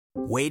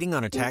Waiting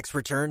on a tax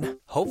return?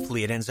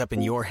 Hopefully it ends up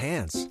in your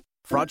hands.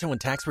 Fraudulent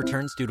tax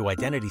returns due to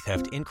identity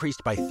theft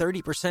increased by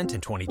 30%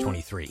 in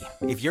 2023.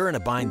 If you're in a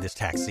bind this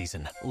tax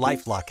season,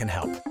 LifeLock can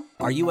help.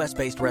 Our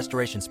U.S.-based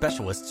restoration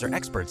specialists are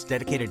experts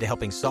dedicated to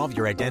helping solve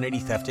your identity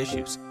theft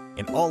issues.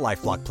 And all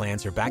LifeLock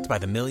plans are backed by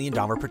the $1 Million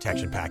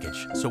Protection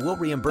Package. So we'll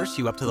reimburse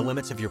you up to the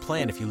limits of your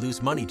plan if you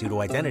lose money due to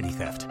identity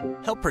theft.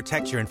 Help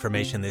protect your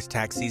information this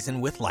tax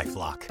season with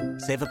LifeLock.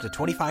 Save up to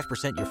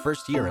 25% your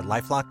first year at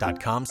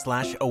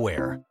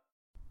LifeLock.com/aware.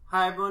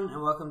 Hi, everyone,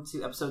 and welcome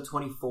to episode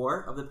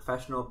 24 of the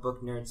Professional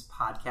Book Nerds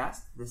podcast.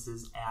 This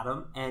is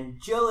Adam,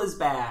 and Jill is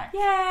back.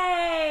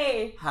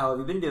 Yay! How have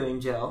you been doing,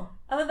 Jill?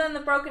 Other than the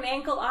broken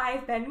ankle,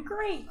 I've been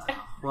great.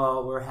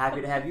 Well, we're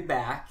happy to have you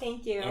back.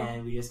 Thank you.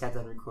 And we just got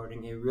done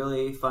recording a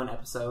really fun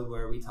episode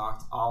where we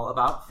talked all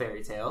about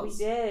fairy tales.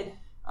 We did.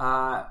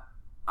 I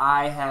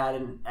had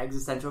an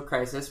existential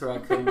crisis where I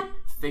couldn't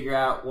figure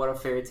out what a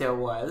fairy tale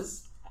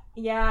was.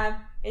 Yeah,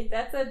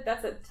 that's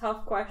a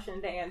tough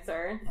question to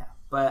answer. Yeah.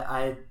 But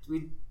I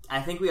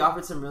think we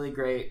offered some really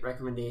great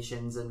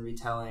recommendations and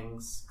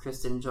retellings.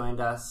 Kristen joined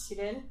us. She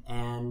did.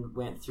 And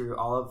went through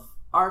all of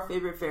our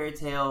favorite fairy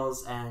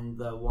tales and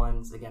the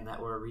ones, again, that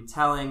were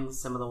retellings,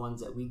 some of the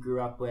ones that we grew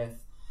up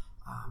with.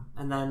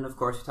 And then, of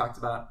course, we talked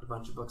about a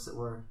bunch of books that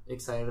we're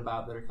excited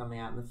about that are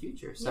coming out in the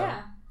future. So,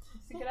 yeah,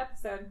 it's a good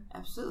episode.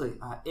 Absolutely.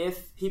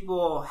 If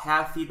people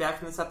have feedback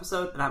from this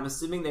episode, and I'm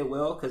assuming they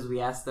will because we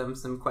asked them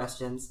some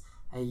questions,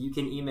 you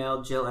can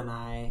email Jill and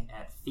I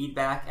at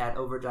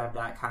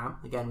feedback@overdrive.com.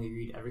 Again, we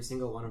read every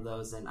single one of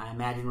those, and I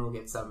imagine we'll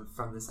get some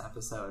from this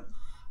episode.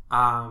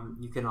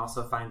 You can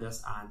also find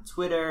us on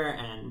Twitter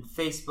and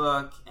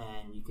Facebook,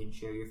 and you can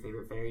share your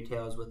favorite fairy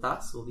tales with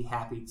us. We'll be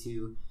happy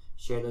to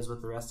share those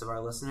with the rest of our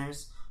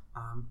listeners.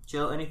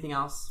 Jill, anything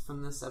else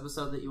from this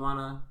episode that you want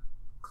to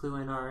clue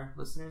in our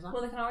listeners on?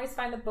 Well, they can always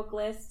find the book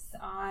lists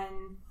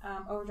on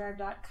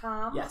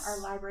overdrive.com. Yes. Our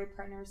library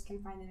partners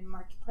can find it in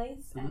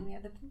Marketplace, and we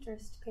have the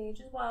Pinterest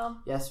page as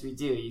well. Yes, we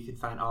do. You can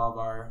find all of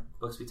our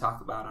books we talk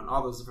about on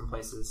all those different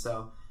places.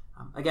 So,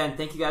 again,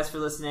 thank you guys for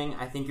listening.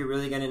 I think you're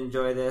really going to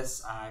enjoy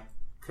this.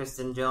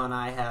 Kristen, Jill, and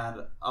I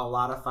had a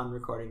lot of fun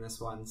recording this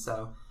one.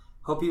 So,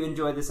 hope you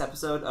enjoyed this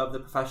episode of the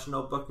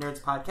Professional Book Nerds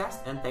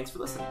podcast, and thanks for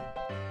listening.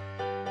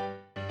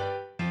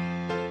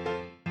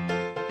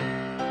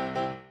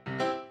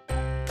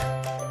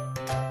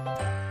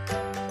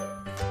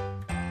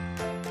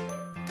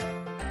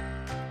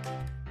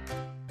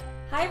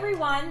 Hi,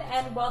 everyone,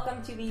 and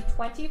welcome to the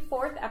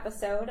 24th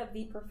episode of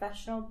the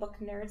Professional Book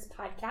Nerds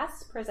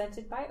podcast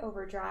presented by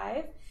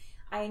Overdrive.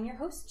 I am your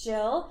host,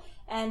 Jill,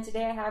 and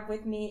today I have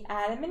with me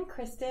Adam and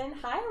Kristen.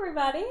 Hi,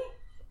 everybody.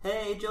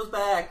 Hey, Jill's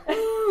back.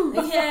 Woo!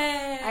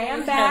 Yay! I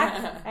am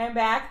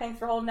back. Thanks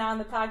for holding down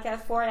the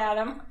podcast for it,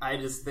 Adam. I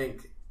just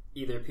think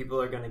either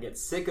people are going to get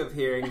sick of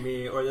hearing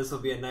me, or this will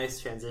be a nice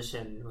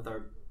transition with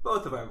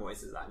both of our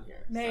voices on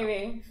here.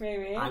 Maybe.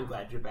 I'm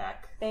glad you're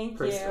back. Thank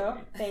you.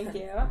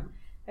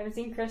 I haven't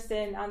seen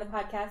Kristen on the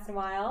podcast in a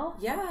while.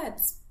 Yeah,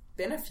 it's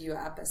been a few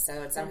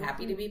episodes. I'm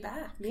happy to be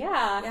back.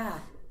 Yeah.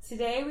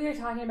 Today we are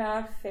talking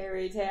about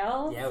fairy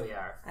tales. Yeah, we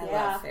are. I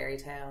love fairy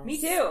tales.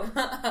 Me too.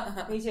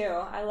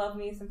 I love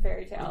me some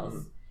fairy tales.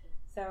 Mm-hmm.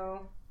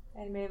 So,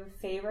 anybody have a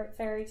favorite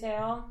fairy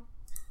tale?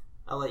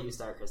 I'll let you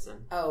start,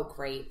 Kristen. Oh,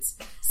 great.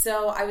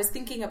 So I was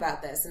thinking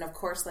about this, and of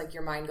course, like,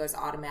 your mind goes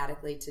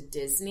automatically to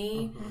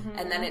Disney,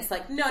 and then it's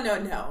like, no.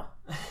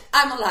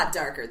 I'm a lot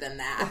darker than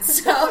that.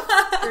 So,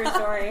 true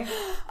story.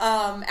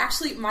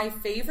 Actually, my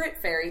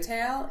favorite fairy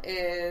tale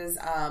is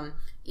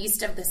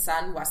East of the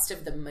Sun, West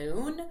of the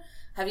Moon.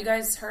 Have you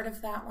guys heard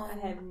of that one?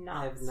 I have not.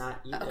 I have not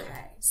either.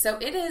 Okay. So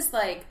it is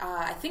like,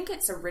 I think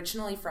it's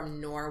originally from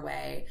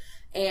Norway,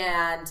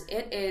 and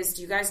it is,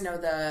 do you guys know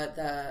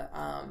the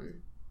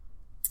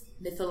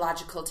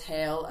mythological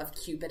tale of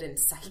Cupid and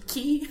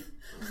Psyche?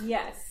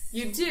 Yes.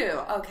 You do?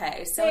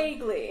 Okay. So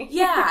vaguely.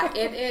 Yeah,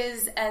 it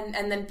is.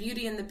 And then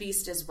Beauty and the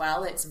Beast as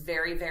well. It's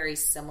very, very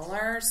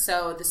similar.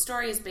 So the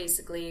story is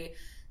basically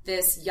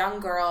this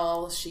young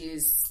girl,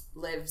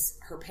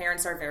 her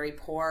parents are very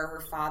poor,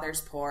 her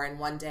father's poor, and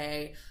one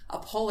day a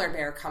polar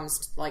bear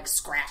comes like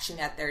scratching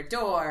at their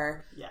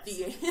door. Yes.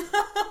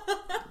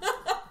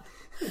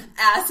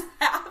 As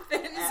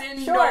happens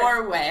in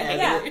Norway.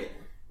 Yeah.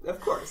 Of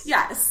course.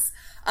 Yes.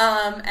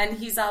 And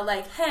he's all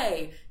like,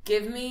 hey,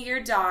 give me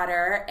your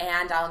daughter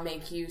and I'll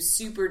make you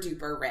super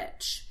duper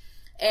rich.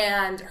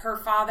 And her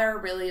father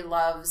really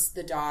loves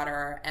the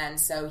daughter, and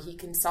so he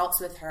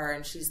consults with her,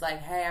 and she's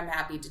like, hey, I'm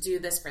happy to do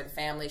this for the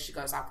family. She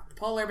goes off with the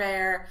polar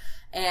bear,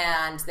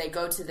 and they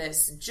go to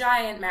this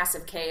giant,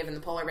 massive cave, and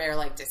the polar bear,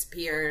 like,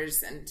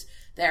 disappears, and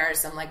there are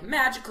some, like,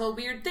 magical,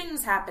 weird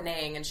things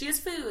happening, and she has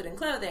food and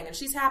clothing, and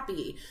she's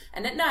happy.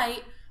 And at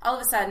night, all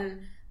of a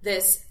sudden,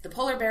 the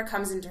polar bear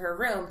comes into her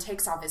room,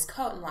 takes off his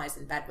coat, and lies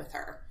in bed with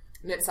her.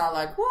 And it's all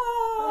like,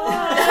 whoa!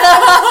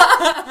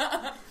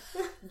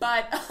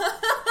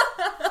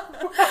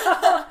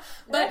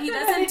 But he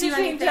doesn't do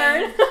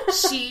anything.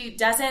 She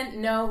doesn't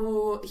know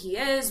who he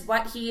is,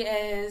 what he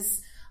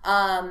is.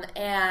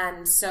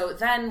 And so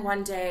then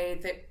one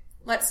day,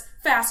 let's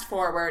fast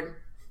forward.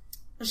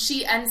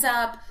 she ends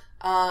up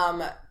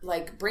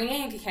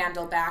bringing a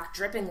candle back,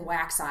 dripping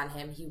wax on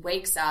him. He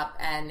wakes up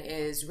and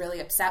is really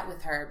upset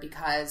with her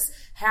because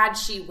had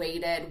she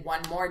waited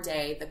one more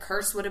day, the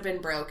curse would have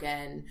been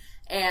broken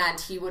and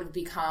he would have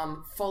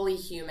become fully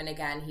human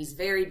again. He's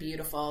very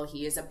beautiful.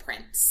 He is a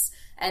prince.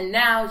 And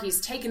now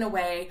he's taken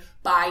away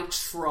by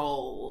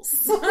trolls.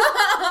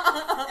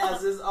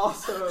 As is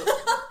also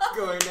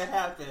going to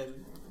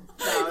happen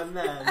now and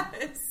then.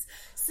 Yes.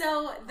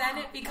 So then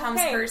it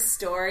becomes her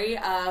story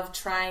of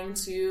trying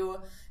to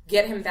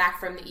get him back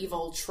from the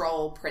evil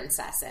troll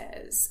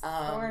princesses.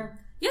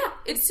 Yeah,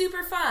 it's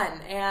super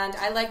fun. And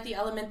I like the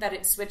element that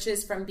it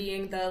switches from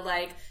being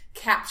the,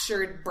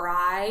 captured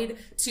bride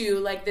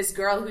to, this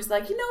girl who's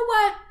like, you know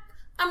what?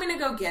 I'm going to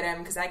go get him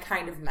because I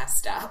kind of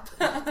messed up.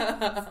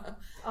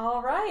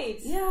 All right.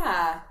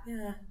 Yeah.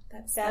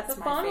 That's a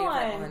my fun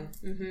favorite one.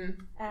 Mm-hmm.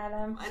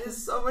 Adam. Mine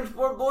is so much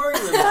more boring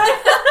than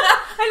that.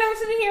 I know, I'm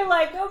sitting here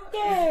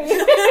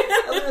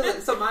okay.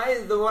 So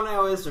the one I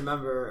always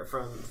remember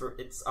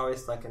it's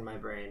always stuck in my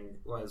brain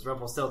was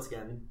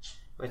Rumpelstiltskin,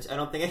 which I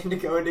don't think I need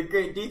to go into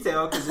great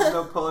detail because there's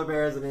no polar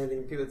bears and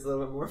anything. It's a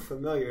little bit more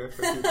familiar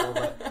for people,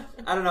 but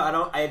I don't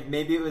know.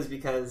 Maybe it was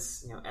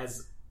because,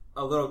 as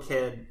a little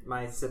kid,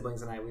 my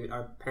siblings and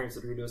our parents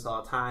would read to us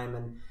all the time,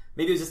 and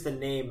maybe it was just the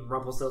name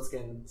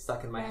Rumpelstiltskin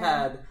stuck in my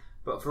head.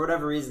 But for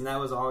whatever reason, that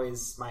was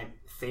always my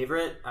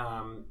favorite.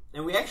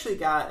 And we actually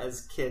got,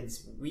 as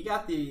kids,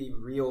 the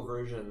real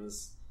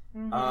versions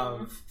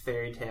of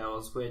fairy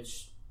tales,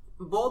 which,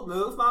 bold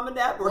move, Mom and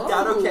Dad, worked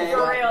out okay.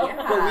 For real.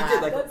 Yeah. But we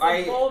did, That's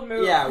a bold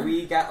move. Yeah,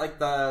 we got,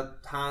 the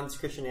Hans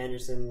Christian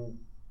Andersen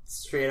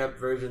straight-up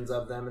versions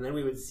of them, and then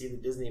we would see the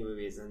Disney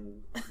movies,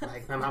 and,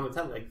 my mom would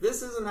tell me,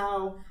 this isn't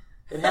how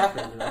it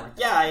happened. And I'm like,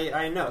 yeah,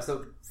 I know.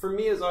 So, for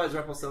me, it was always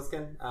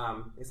Rumpelstiltskin,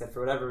 except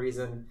for whatever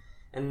reason.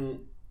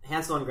 And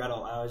Hansel and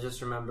Gretel, I always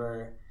just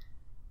remember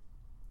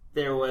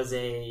there was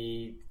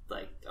a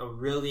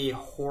really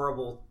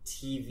horrible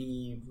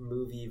TV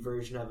movie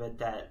version of it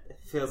that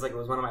feels like it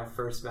was one of my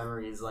first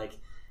memories.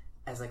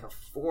 As a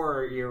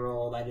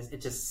 4-year-old,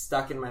 it just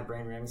stuck in my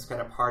brain. We were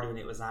at a party and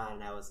it was on,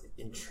 and I was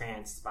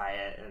entranced by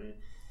it. And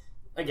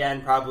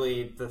again,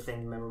 probably the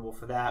thing memorable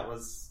for that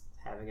was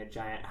having a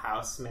giant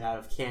house made out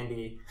of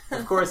candy.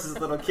 Of course, as a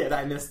little kid,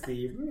 I missed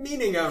the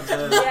meaning of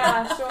the...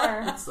 Yeah,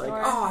 sure. It's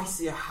I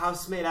see a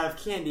house made out of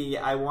candy.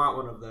 I want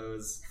one of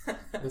those.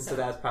 And so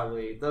that's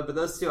probably... But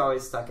those two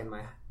always stuck in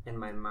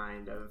my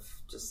mind of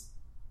just,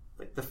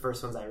 the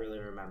first ones I really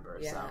remember.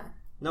 Yeah. So,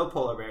 no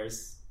polar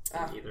bears in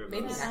either of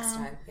those. Maybe next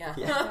time, yeah.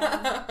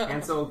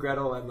 Hansel,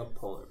 Gretel, and the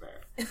polar bear.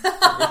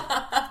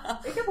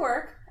 It could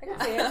work. I can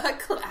see it. A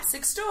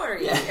classic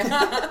story. I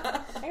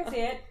can see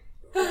it.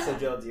 So,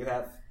 Jill, do you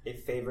have a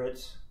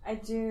favorite? I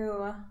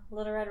do.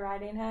 Little Red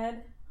Riding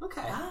Hood.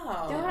 Okay.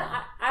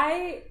 Oh.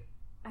 I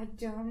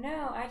don't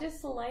know. I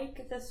just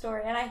like the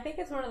story. And I think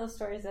it's one of those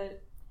stories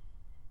that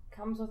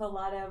comes with a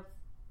lot of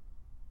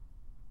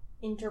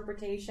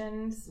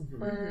interpretations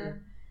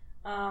for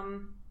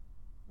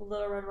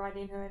Little Red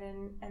Riding Hood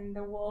and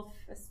the wolf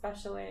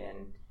especially.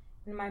 And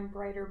in my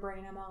brighter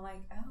brain, I'm all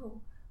like,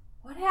 oh,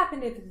 what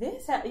happened if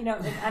this happened?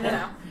 I don't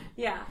know.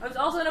 Yeah. I was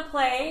also in a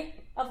play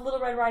of Little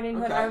Red Riding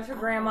Hood. Okay. I was her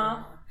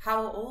grandma.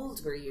 How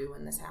old were you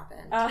when this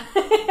happened? I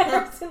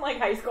was in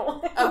high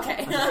school.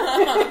 Okay.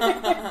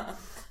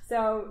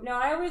 So, no,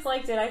 I always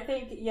liked it. I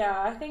think,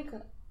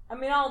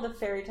 all the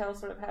fairy tales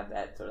sort of have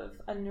that sort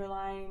of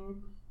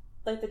underlying,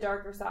 the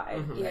darker side.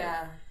 Mm-hmm.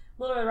 Yeah.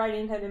 Little Red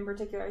Riding Hood in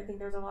particular, I think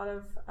there's a lot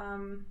of,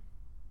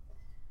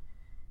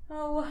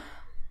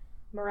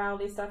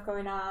 morality stuff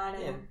going on,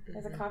 and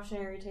as a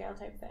cautionary tale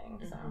type thing,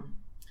 so.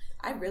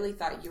 I really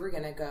thought you were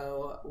going to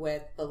go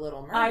with The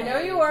Little Mermaid. I know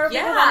you were,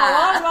 because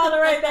I'm a lot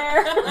right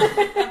there.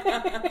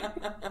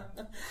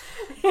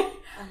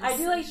 I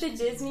do like the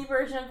Disney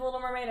version of The Little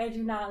Mermaid. I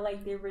do not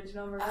like the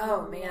original version.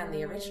 Oh, man,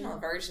 the original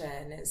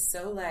version is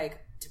so,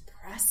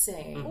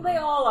 depressing. Well, they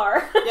all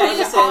are. Yeah,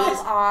 they all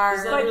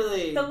are. But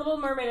really... The Little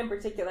Mermaid in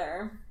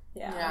particular.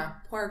 Yeah.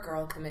 Poor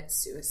girl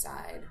commits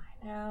suicide.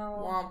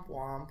 No. Womp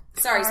womp.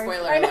 Sorry,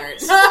 spoiler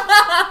alert.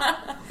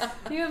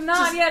 You have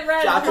not yet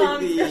read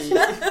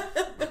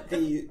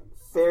the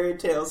fairy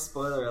tale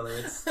spoiler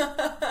alerts.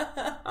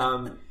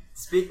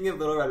 Speaking of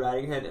Little Red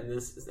Riding Hood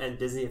and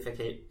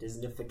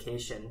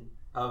Disneyfication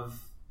of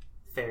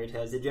fairy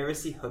tales, did you ever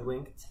see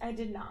Hoodwinked? I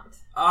did not.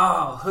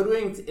 Oh,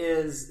 Hoodwinked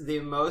is the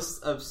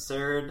most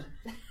absurd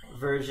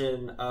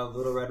version of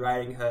Little Red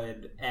Riding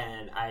Hood,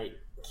 and I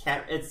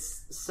can't.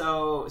 It's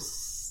so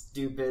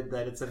stupid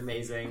that it's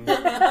amazing.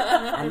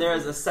 And there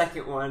is a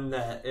second one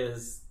that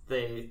is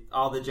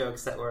all the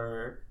jokes that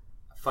were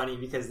funny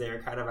because they were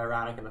kind of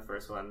ironic in the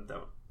first one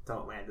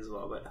don't land as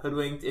well. But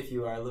Hoodwinked, if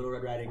you are a Little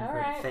Red Riding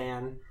Hood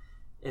fan,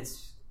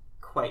 it's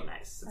quite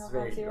nice. It's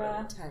very good.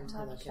 Time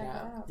to look it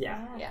up.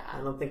 Yeah.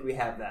 I don't think we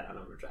have that on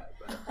Overdrive,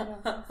 but I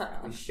don't think so.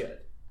 we should.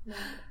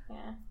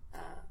 Yeah.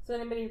 So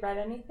anybody read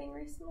anything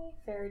recently?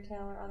 Fairy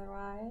tale or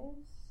otherwise?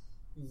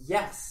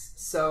 Yes.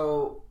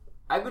 So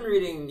I've been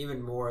reading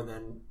even more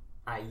than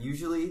I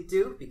usually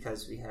do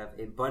because we have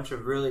a bunch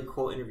of really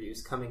cool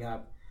interviews coming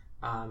up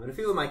And a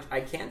few of them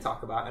I can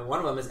talk about, and one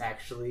of them is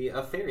actually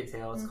a fairy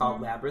tale. It's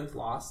called Labyrinth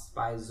Lost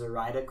by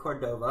Zoraida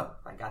Cordova.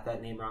 If I got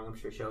that name wrong, I'm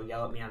sure she'll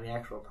yell at me on the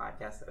actual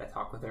podcast that I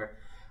talk with her.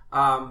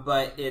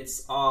 But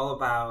it's all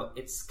about,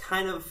 it's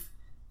kind of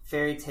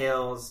fairy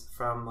tales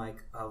from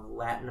like a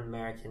Latin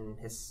American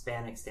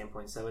Hispanic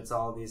standpoint. So it's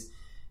all these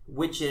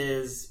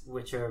witches,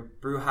 which are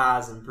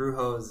brujas and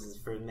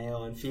brujos for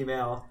male and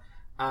female.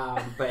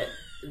 But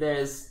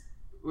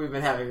we've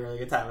been having a really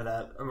good time with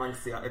that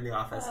in the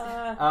office.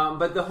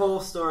 But the whole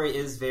story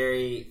is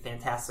very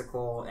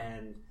fantastical,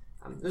 and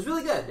it was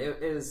really good.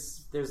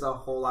 There's a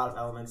whole lot of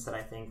elements that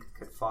I think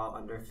could fall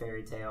under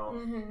fairy tale.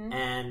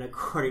 And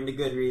according to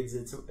Goodreads,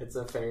 it's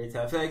a fairy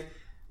tale. I feel like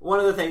one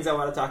of the things I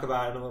want to talk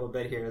about in a little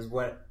bit here is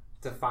what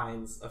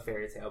defines a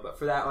fairy tale. But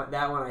for that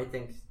one I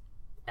think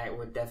it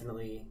would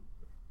definitely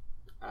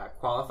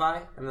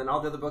qualify. And then all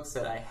the other books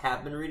that I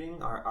have been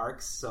reading are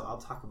arcs, so I'll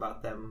talk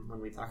about them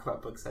when we talk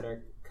about books that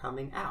are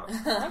coming out.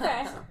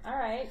 Okay. All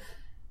right.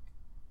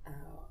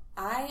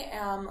 I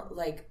am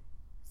like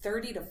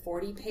 30 to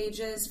 40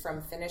 pages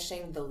from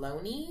finishing The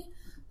Loney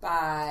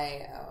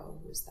by,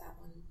 who's that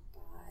one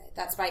by?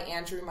 That's by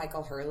Andrew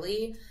Michael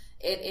Hurley.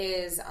 It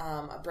is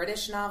a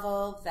British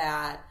novel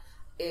that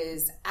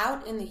is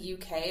out in the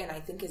UK and I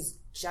think is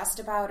just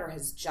about or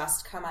has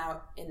just come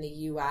out in the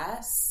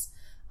US.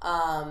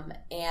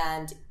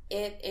 And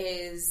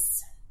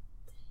it's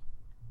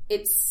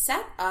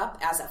set up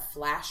as a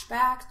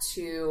flashback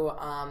to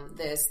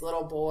this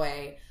little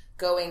boy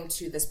going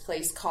to this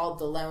place called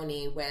The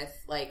Loney with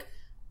like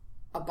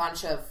a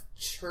bunch of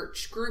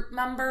church group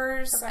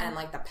members and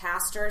like the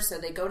pastor. So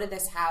they go to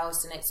this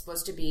house and it's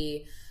supposed to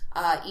be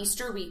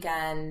Easter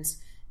weekend,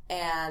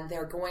 and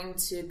they're going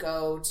to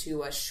go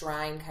to a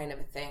shrine kind of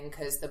a thing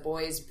because the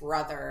boy's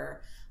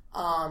brother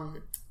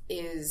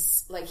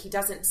is like, he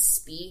doesn't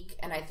speak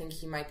and I think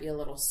he might be a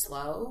little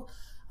slow.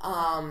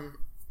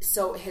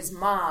 So his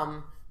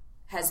mom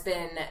has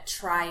been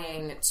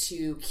trying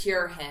to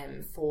cure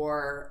him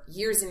for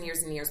years and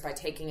years and years by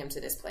taking him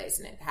to this place,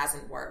 and it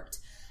hasn't worked.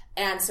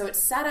 And so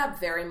it's set up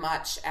very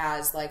much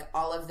as like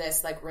all of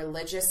this like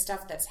religious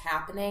stuff that's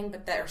happening,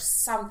 but there's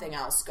something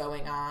else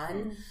going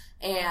on.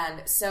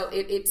 And so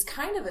it's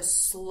kind of a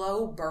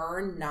slow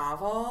burn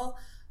novel,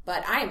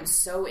 but I am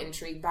so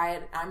intrigued by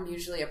it. I'm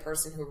usually a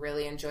person who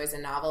really enjoys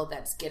a novel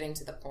that's getting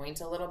to the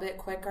point a little bit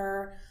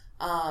quicker.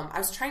 I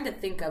was trying to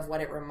think of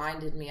what it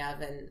reminded me of,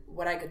 and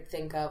what I could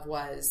think of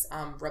was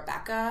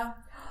Rebecca.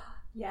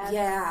 Yes.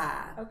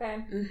 Yeah. Okay.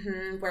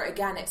 Where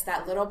again, it's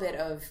that little bit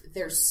of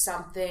there's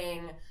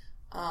something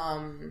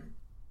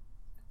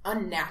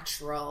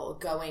unnatural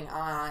going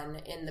on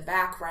in the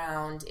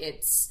background.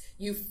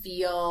 You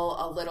feel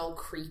a little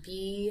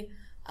creepy.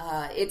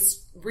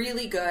 It's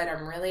really good.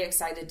 I'm really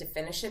excited to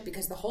finish it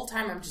because the whole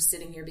time I'm just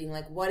sitting here being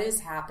like, what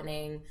is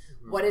happening?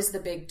 What is the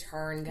big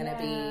turn going to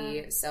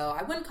be? So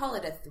I wouldn't call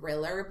it a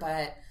thriller,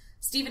 but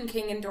Stephen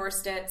King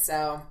endorsed it.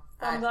 So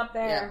thumbs up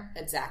there.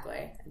 Yeah,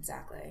 exactly. It's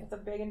a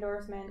big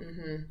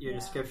endorsement. Your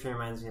description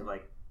reminds me of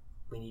like,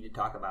 we need to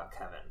talk about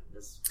Kevin.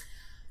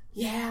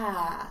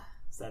 Yeah.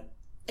 Is that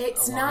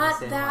it's not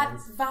that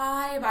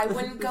vibe. I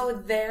wouldn't go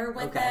there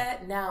with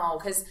it. No,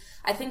 because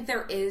I think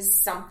there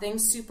is something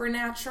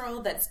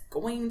supernatural that's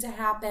going to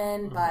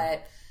happen.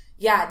 But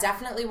yeah,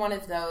 definitely one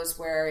of those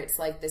where it's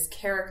like this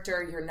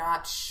character, you're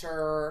not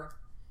sure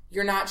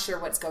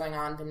what's going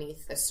on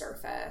beneath the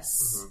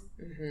surface.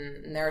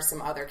 And there are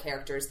some other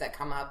characters that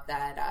come up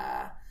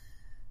that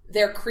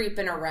they're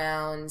creeping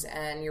around,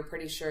 and you're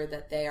pretty sure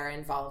that they are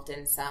involved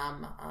in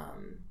some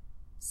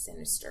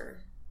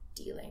sinister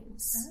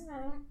dealings.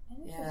 Oh,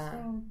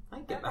 interesting. I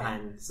get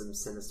behind some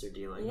sinister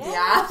dealings.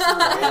 Yeah. That's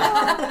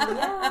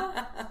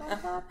what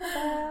I'm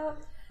talking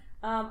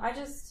about. I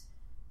just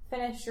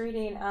finished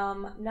reading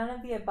None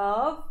of the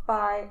Above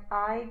by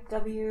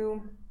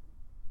I.W.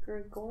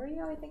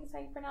 Gregorio, I think is how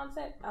you pronounce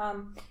it.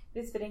 It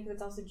is fitting because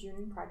it's also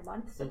June Pride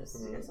Month, so this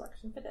is your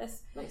selection for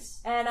this.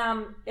 Nice. And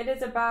it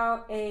is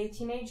about a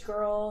teenage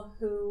girl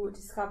who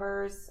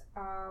discovers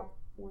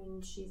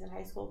when she's in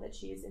high school that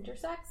she is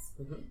intersex.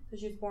 So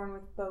she's born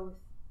with both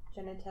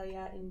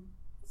genitalia in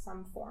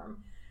some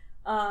form.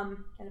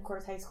 And of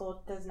course high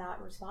school does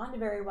not respond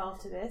very well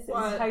to this,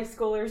 as high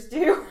schoolers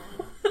do.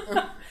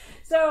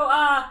 So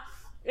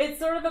it's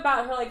sort of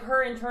about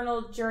her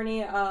internal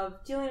journey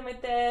of dealing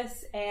with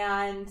this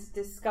and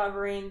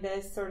discovering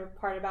this sort of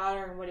part about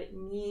her and what it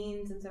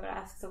means. And so it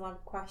asks a lot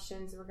of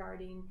questions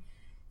regarding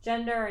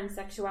gender and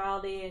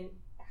sexuality and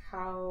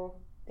how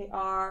they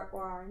are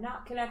or are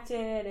not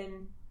connected.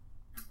 And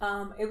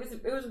it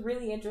was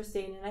really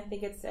interesting. And I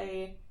think it's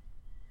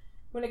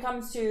when it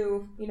comes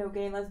to,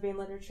 gay and lesbian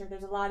literature,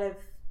 there's a lot of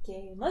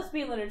gay and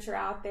lesbian literature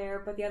out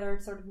there, but the other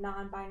sort of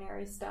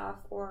non-binary stuff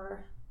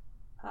or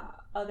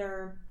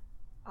other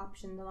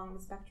options along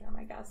the spectrum,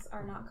 I guess,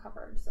 are not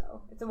covered.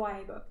 So it's a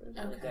YA book. It was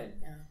really good.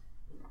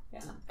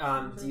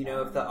 Yeah. Do you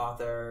know if the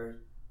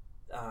author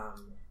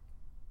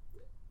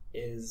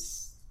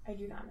is I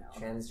do not know.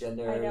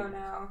 transgender? I don't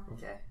know.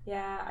 Okay.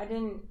 Yeah, I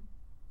didn't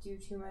do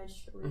too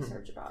much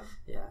research about.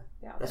 Yeah,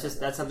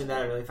 that's something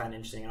that I really find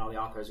interesting in all the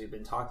authors we've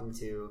been talking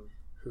to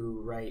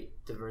who write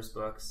diverse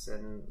books,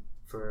 and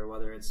for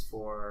whether it's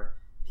for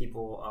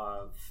people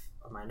of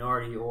a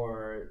minority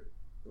or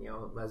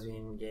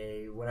lesbian,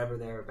 gay, whatever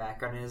their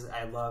background is.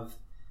 I love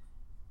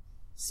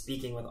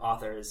speaking with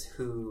authors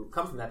who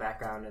come from that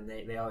background, and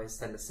they always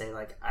tend to say,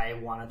 like, I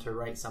wanted to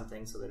write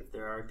something so that if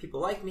there are people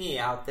like me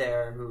out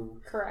there who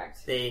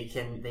correct, they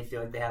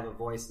feel like they have a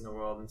voice in the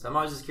world. And so I'm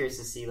always just curious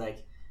to see,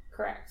 like,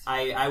 correct.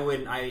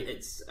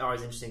 It's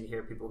always interesting to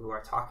hear people who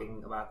are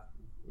talking about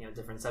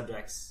different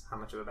subjects, how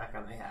much of a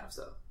background they have.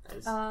 So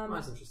I'm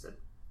always interested.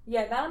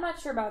 Yeah, that I'm not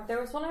sure about.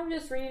 There was one I was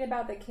just reading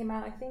about that came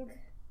out, I think,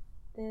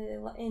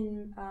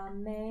 in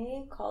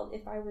May, called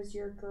 "If I Was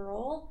Your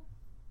Girl,"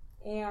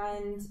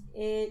 and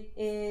it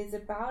is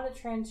about a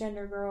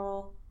transgender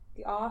girl.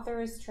 The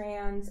author is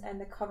trans, and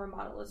the cover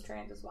model is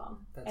trans as well.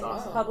 That's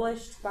awesome. It's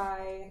published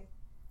by, I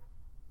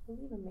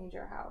believe, a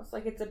major house.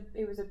 Like it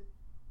was a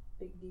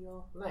big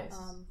deal. Nice.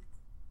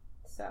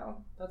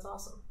 So that's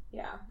awesome.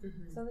 Yeah.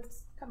 Mm-hmm. So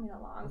it's coming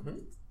along. Mm-hmm.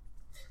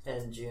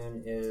 And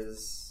June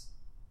it's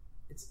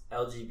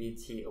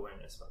LGBT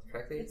Awareness Month,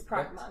 correctly? It's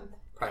Pride Month.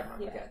 Pride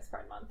Month. Yeah, okay. It's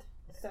Pride Month.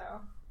 So,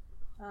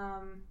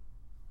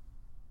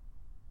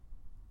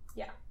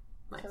 yeah.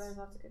 Nice. So there's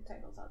lots of good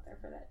titles out there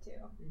for that too.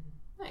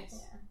 Mm-hmm. Nice.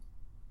 Yeah.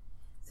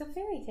 So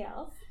fairy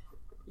tales.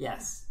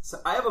 Yes. So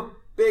I have a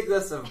big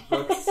list of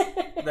books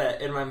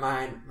that in my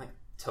mind, I'm like,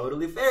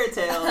 totally fairy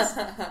tales.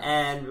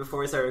 And before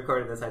we started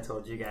recording this, I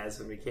told you guys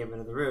when we came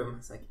into the room,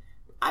 it's like,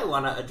 I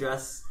want to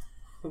address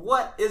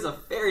what is a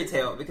fairy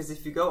tale, because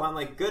if you go on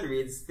like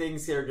Goodreads,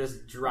 things are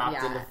just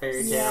dropped into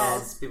fairy tales.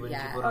 Yes. People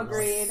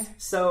Agreed.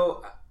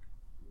 So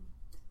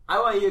I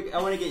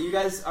want to get, you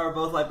guys are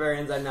both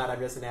librarians. I'm not. I'm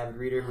just an avid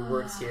reader who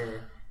works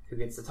here, who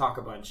gets to talk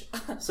a bunch.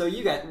 So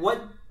you guys,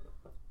 what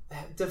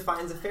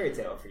defines a fairy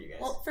tale for you guys?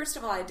 Well, first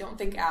of all, I don't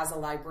think as a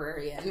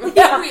librarian we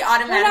automatically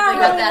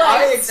have that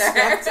I answer.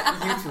 expect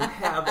you to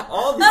have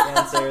all the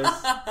answers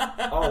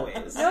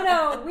always.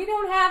 No, we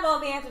don't have all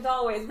the answers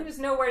always. We just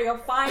know where to go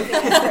find the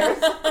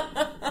answers.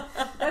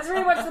 That's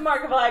really much the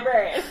mark of a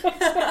librarian.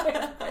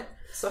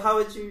 So how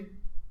would you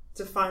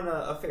define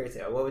a fairy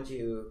tale? What would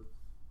you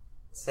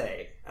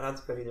say? I don't have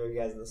to put either of you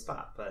guys in the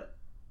spot, but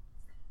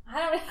I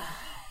don't know.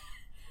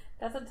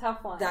 That's a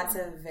tough one. That's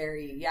a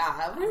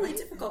really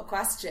difficult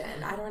question.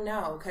 I don't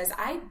know, because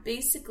I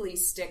basically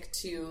stick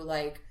to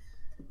like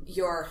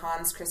your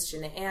Hans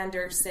Christian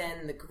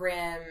Andersen, the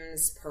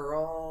Grimms,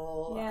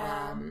 Perrault,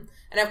 and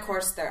of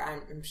course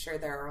I'm sure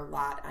there are a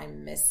lot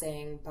I'm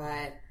missing.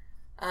 But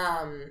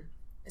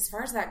as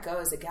far as that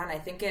goes, again, I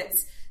think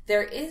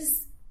there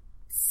is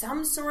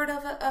some sort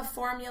of a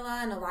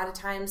formula, and a lot of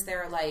times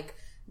there are like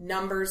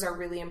numbers are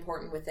really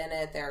important within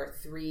it. There are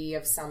 3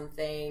 of some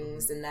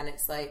things, and then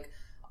it's like,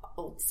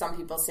 some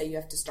people say you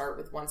have to start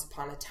with Once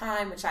Upon a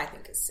Time, which I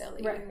think is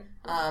silly. Right.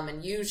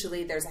 And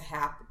usually there's a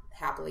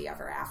happily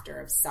ever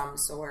after of some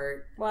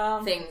sort.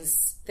 Well,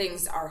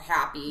 things are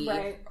happy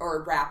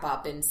or wrap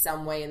up in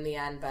some way in the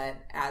end, but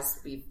as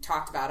we've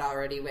talked about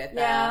already with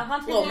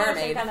Little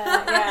Mermaid.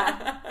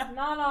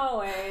 Not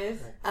always.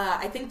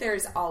 I think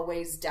there's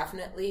always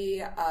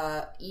definitely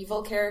a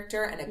evil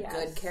character and a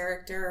good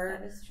character.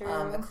 That is true.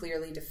 A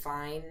clearly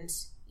defined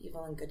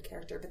evil and good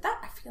character, but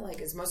that I feel like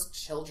is most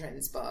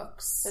children's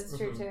books. That's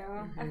true too.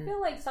 Mm-hmm. I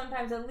feel like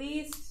sometimes, at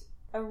least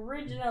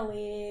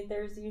originally,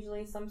 there's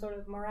usually some sort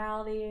of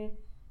morality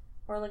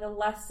or like a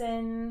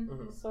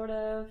lesson, sort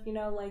of,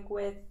 like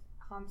with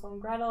Hansel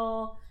and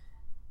Gretel.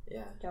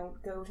 Yeah. Don't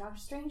go talk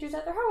to strangers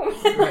at their home.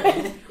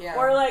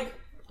 Or like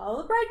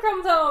follow the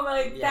breadcrumbs home,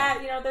 like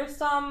that. There's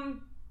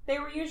some. They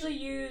were usually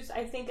used,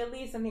 I think, at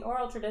least in the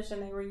oral tradition,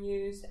 they were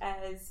used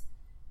as,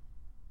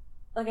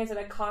 like I said,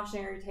 a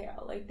cautionary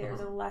tale. Like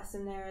there's a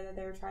lesson there that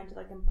they're trying to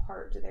like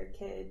impart to their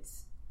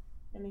kids,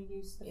 and they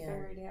use the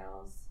fairy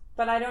tales.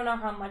 But I don't know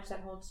how much that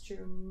holds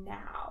true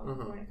now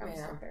when it comes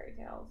to fairy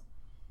tales.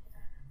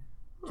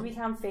 Do we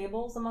count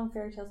fables among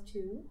fairy tales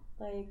too?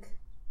 Like,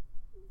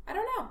 I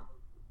don't know.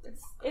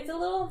 It's a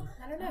little.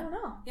 I don't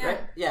know. Yeah.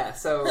 Right? Yeah.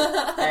 So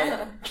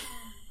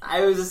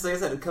I was just, like I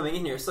said, coming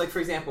in here. So like, for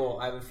example,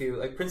 I have a few,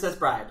 like Princess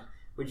Bride.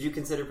 Would you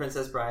consider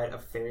Princess Bride a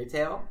fairy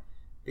tale?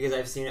 Because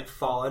I've seen it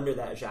fall under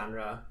that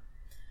genre.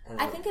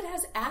 I think it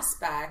has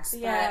aspects,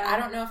 but I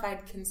don't know if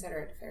I'd consider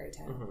it a fairy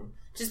tale. Mm-hmm.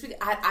 Just because,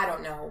 I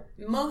don't know.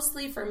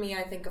 Mostly for me,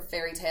 I think of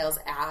fairy tales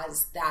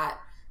as that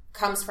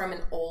comes from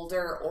an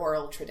older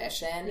oral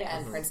tradition,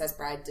 and Princess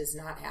Bride does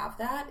not have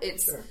that.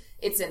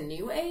 It's a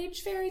new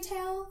age fairy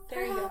tale,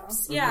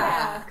 perhaps. There you go.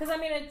 Yeah. Because, I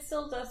mean, it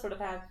still does sort of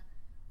have...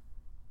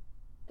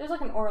 There's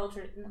like an oral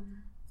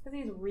tradition. Because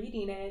he's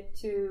reading it,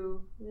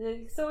 too.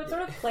 So it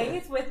sort of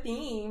plays with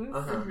themes.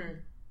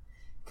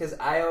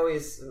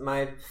 Because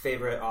my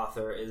favorite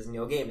author is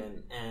Neil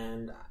Gaiman,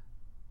 and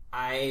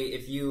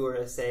if you were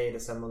to say to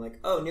someone like,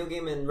 oh, Neil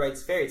Gaiman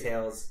writes fairy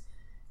tales,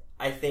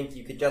 I think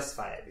you could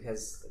justify it,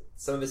 because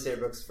some of his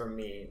favorite books for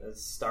me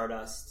is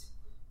Stardust,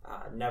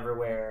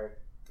 Neverwhere,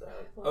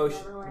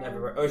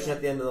 Ocean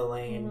at the End of the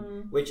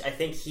Lane, which I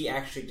think he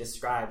actually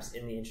describes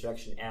in the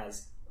introduction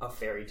as a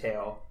fairy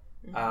tale.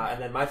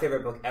 And then my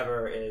favorite book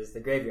ever is The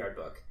Graveyard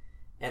Book.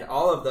 And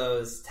all of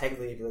those,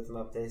 technically, if you look them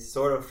up, they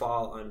sort of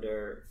fall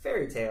under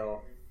fairy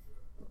tale.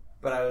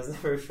 But I was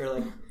never sure,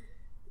 like,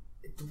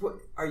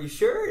 are you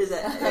sure? Is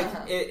that,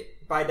 like,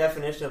 it, by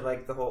definition of,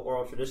 like, the whole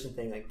oral tradition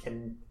thing, like,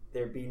 can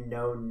there be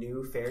no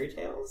new fairy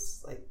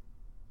tales? Like,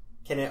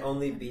 can it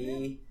only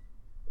be,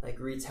 like,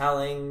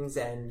 retellings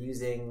and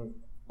using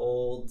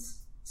old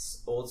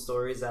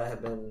stories that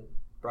have been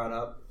brought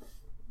up?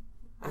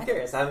 I'm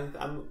curious. I don't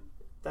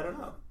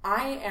know.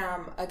 I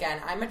am, again,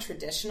 I'm a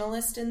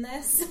traditionalist in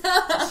this.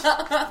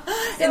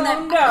 So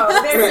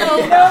no, there's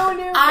no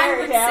new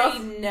fairy tales. I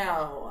would say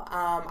no.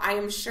 I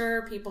am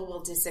sure people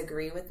will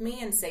disagree with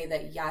me and say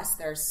that yes,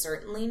 there are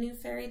certainly new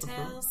fairy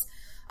tales.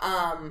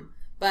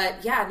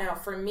 But yeah, no,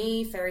 for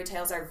me, fairy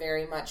tales are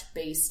very much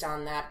based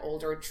on that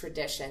older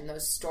tradition,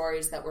 those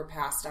stories that were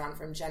passed on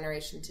from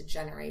generation to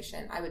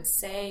generation. I would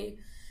say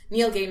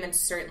Neil Gaiman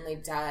certainly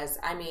does.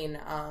 I mean,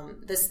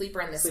 The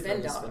Sleeper and the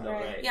Spindle,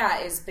 right.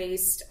 Yeah, is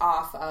based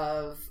off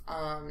of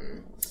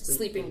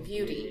Sleeping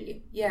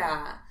Beauty.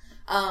 Yeah.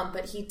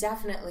 But he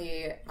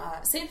definitely,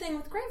 same thing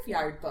with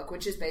Graveyard Book,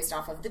 which is based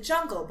off of The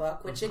Jungle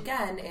Book, which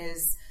again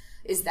is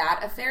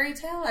that a fairy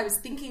tale? I was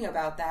thinking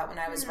about that when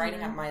I was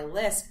writing up my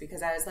list,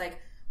 because I was like,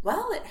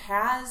 well, it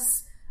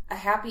has a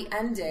happy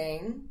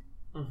ending.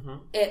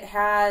 It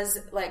has,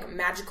 like,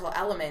 magical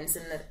elements,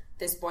 and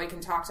this boy can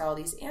talk to all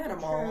these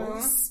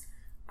animals.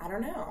 True. I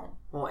don't know.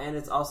 Well, and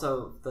it's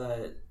also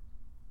the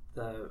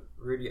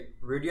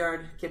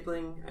Rudyard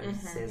Kipling, I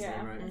say his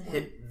name right,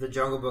 hit The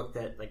Jungle Book,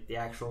 that, like, the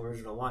actual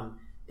original one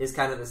is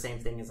kind of the same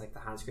thing as, like, the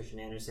Hans Christian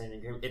Andersen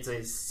and Grimm. It's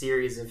a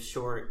series of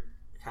short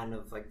kind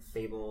of, like,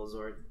 fables,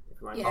 or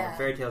if you want to call them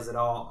fairy tales, that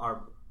all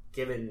are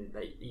given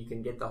that you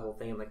can get the whole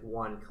thing in, like,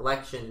 one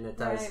collection, and it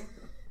does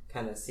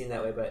kind of seem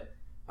that way. But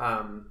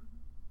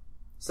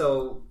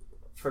so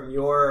from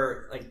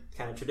your, like,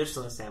 kind of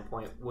traditionalist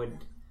standpoint,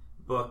 would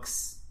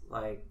books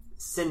like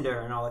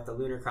Cinder and all, like, the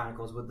Lunar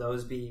Chronicles, would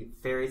those be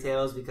fairy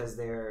tales because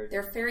they're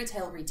fairy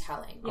tale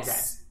retellings?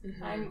 Yes.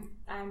 Okay.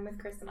 I'm with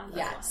Kristen on that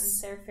one.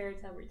 They're fairy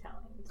tale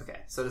retellings. Okay,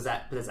 so does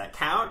that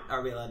count?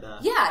 Are we allowed to?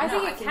 Yeah, I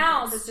think it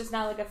counts. It's just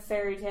not like a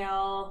fairy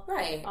tale,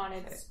 right? On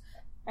its.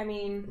 I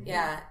mean,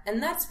 yeah,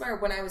 and that's where,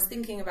 when I was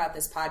thinking about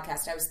this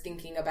podcast, I was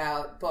thinking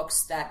about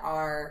books that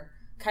are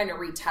kind of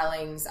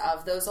retellings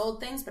of those old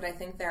things, but I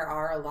think there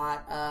are a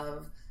lot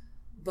of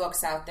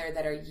books out there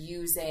that are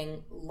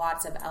using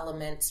lots of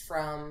elements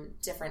from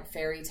different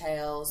fairy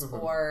tales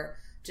or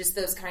just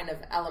those kind of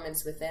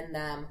elements within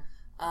them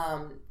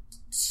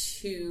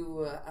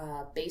to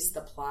base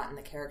the plot and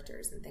the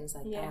characters and things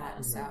like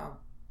that. So,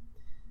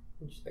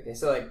 okay,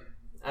 so, like,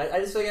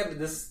 I just feel like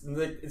this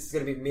is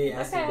going to be me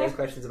asking you guys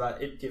questions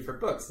about it for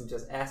books and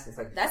just asking. It's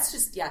like, that's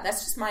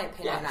just my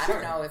opinion. I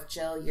don't know if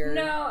Jill, you're...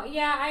 No,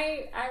 yeah,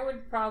 I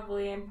would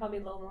probably, I'm probably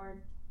a little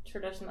more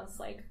traditionalist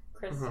like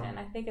Kristen.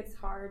 I think it's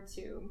hard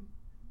to,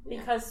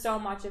 because so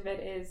much of it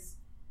is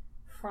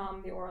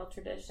from the oral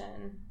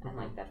tradition and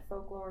like that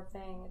folklore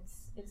thing,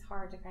 it's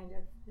hard to kind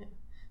of...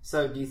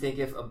 So do you think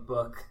if a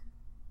book,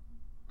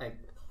 like,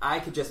 I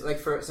could just, like,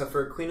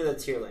 for Queen of the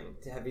Tearling,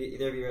 have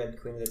either of you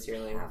read Queen of the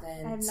Tearling?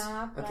 I have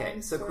not, but okay,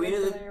 I'm so Queen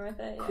of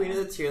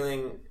the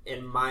Tearling,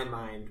 in my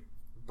mind,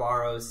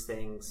 borrows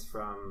things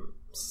from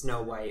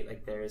Snow White.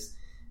 Like, there's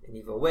an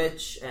evil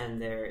witch,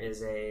 and there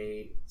is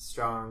a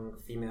strong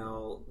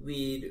female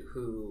lead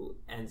who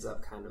ends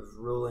up kind of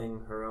ruling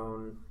her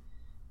own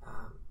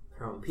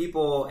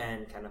people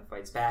and kind of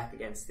fights back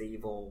against the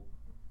evil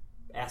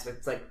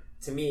aspects. Like,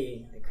 to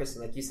me, like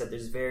Kristen, like you said,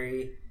 there's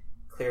very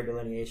clear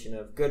delineation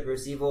of good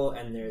versus evil,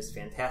 and there's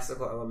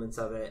fantastical elements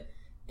of it,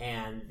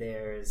 and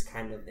there's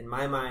kind of, in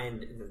my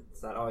mind,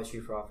 it's not always true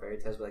for all fairy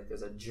tales, but, like,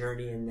 there's a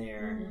journey in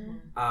there.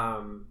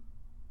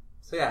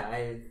 So yeah,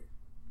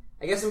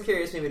 I guess I'm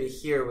curious maybe to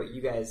hear what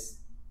you guys,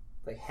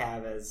 like,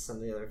 have as some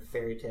of the other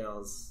fairy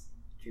tales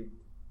that you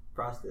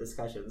brought to the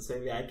discussion, so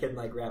maybe I can,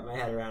 like, wrap my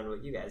head around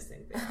what you guys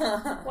think.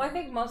 Well, I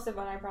think most of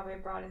what I probably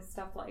brought is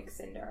stuff like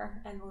Cinder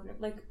and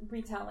like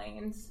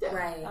retellings. Yeah.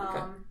 Right.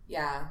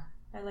 Yeah.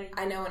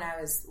 I know when I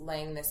was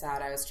laying this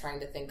out, I was trying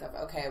to think of,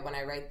 okay, when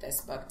I write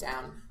this book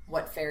down,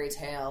 what fairy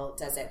tale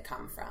does it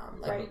come from?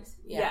 Like, right.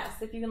 Yeah.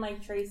 Yes, if you can,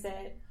 like, trace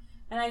it.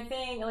 And I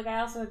think, like, I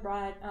also had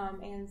brought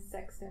Anne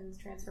Sexton's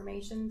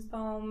Transformations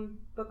poem,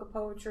 book of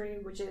poetry,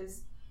 which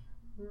is,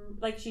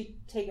 like, she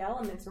take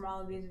elements from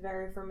all of these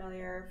very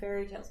familiar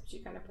fairy tales, but she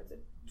kind of puts a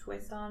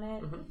twist on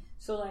it.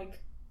 So,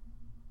 like,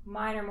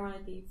 mine are more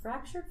like the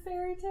fractured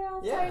fairy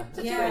tale type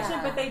situation,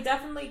 but they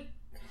definitely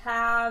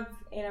have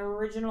an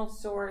original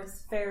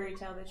source fairy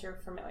tale that you're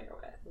familiar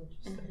with.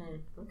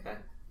 Interesting. Okay.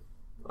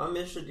 Well, I'm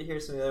interested to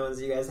hear some of the other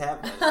ones you guys have.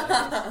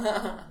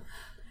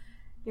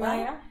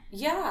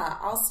 Yeah,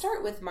 I'll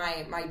start with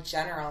my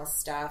general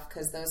stuff,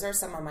 because those are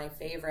some of my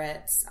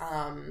favorites.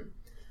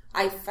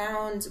 I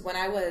found when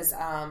I was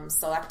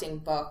selecting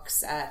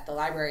books at the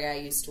library I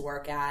used to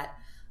work at,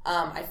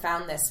 I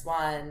found this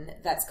one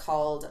that's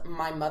called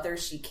My Mother,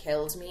 She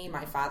Killed Me,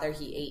 My Father,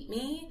 He Ate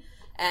Me.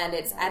 And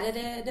it's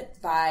edited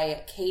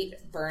by Kate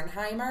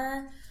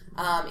Bernheimer.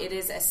 It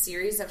is a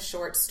series of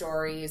short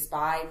stories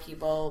by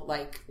people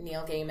like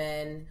Neil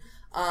Gaiman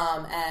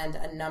and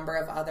a number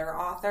of other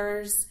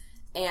authors.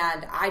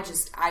 And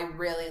I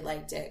really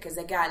liked it because,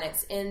 again,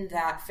 it's in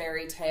that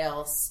fairy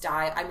tale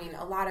style. I mean,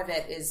 a lot of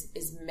it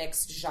is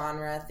mixed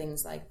genre,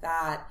 things like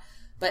that,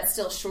 but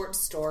still short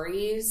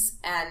stories.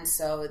 And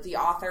so the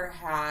author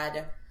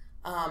had,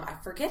 I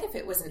forget if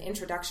it was an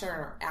introduction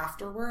or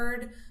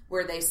afterword,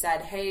 where they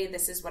said, hey,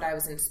 this is what I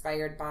was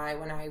inspired by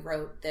when I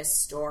wrote this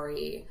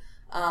story.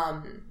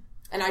 And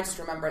I just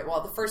remember it.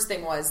 Well, the first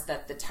thing was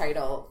that the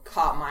title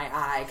caught my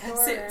eye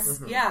because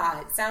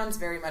it sounds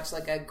very much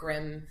like a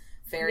grim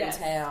fairy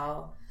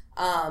tale.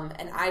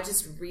 And I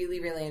just really,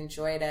 really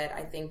enjoyed it.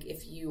 I think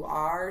if you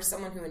are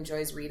someone who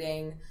enjoys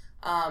reading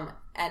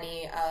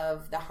any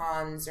of the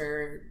Hans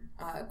or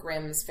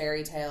Grimm's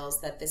fairy tales,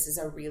 that this is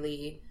a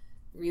really,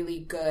 really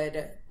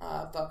good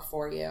book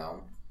for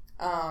you.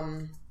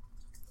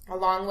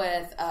 Along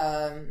with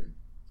a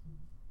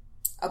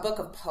book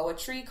of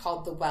poetry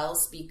called The Well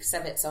Speaks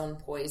of Its Own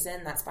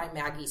Poison. That's by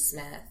Maggie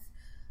Smith.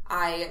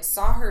 I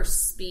saw her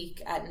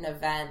speak at an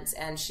event,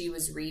 and she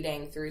was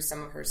reading through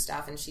some of her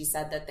stuff, and she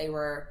said that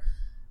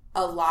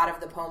a lot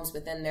of the poems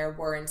within there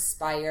were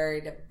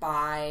inspired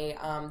by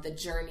the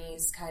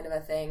journeys kind of a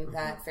thing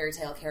that fairy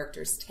tale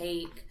characters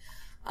take.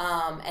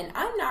 And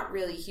I'm not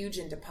really huge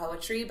into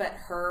poetry, but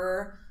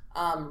her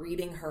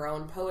reading her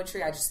own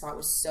poetry I just thought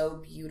was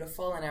so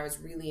beautiful, and I was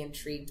really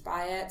intrigued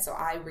by it. So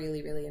I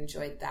really, really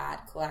enjoyed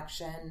that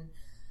collection.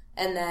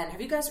 And then, have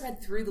you guys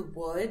read Through the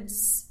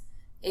Woods?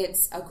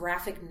 It's a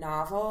graphic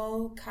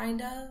novel,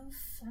 kind of.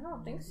 I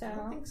don't think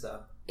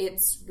so.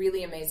 It's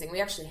really amazing. We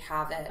actually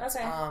have it.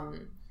 Okay.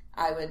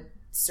 I would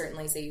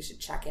certainly say you should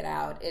check it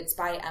out. It's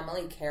by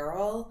Emily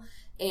Carroll,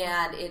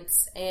 and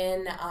it's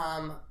in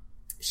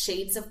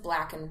shades of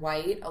black and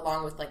white,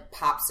 along with like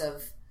pops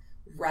of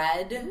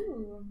red.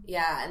 Ooh.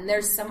 Yeah, and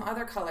there's some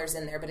other colors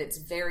in there, but it's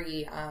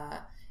very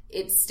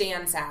it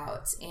stands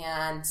out,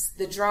 and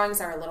the drawings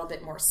are a little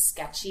bit more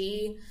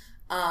sketchy.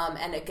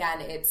 And again,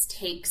 it's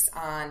takes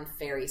on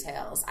fairy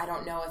tales. I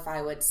don't know if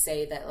I would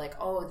say that like,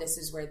 oh, this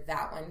is where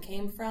that one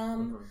came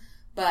from,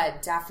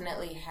 but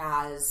definitely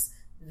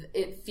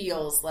it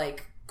feels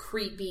like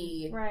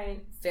creepy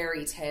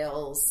fairy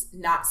tales,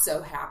 not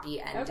so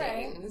happy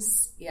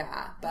endings. Okay.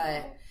 Yeah,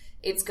 but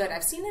it's good.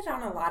 I've seen it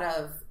on a lot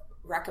of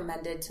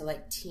recommended to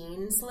like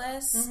teens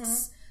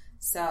lists.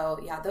 So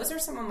yeah, those are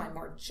some of my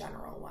more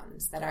general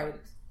ones that I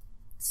would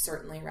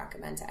certainly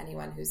recommend to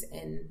anyone who's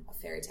in a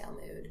fairy tale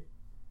mood.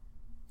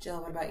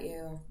 Jill, what about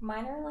you?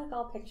 Mine are like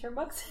all picture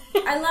books.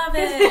 I love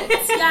it.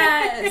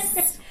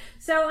 Yes.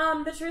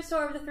 So, The True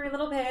Story of the Three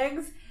Little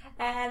Pigs,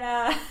 and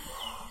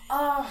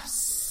oh,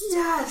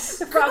 yes.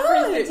 The Frog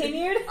Prince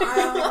Continued.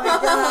 Oh my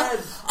god.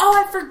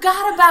 Oh, I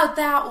forgot about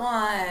that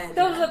one.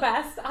 Those are the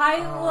best. I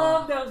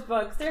love those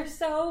books. They're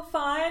so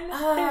fun.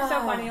 They're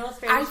so funny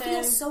illustrations. I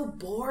feel so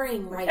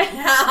boring right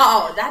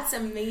now. That's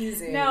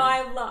amazing. No,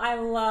 I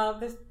love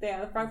this.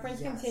 Yeah, The Frog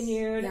Prince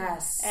Continued.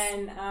 Yes.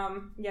 And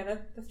the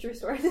True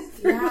Story.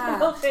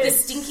 The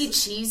Stinky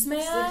Cheese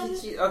Man.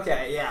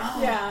 Okay,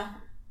 yeah. Yeah.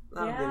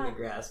 I'm getting a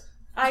grasp.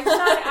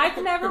 I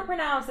can never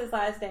pronounce his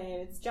last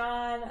name. It's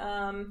John.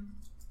 I'm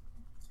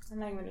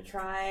not even going to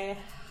try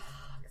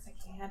because I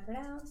can't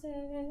pronounce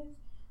it.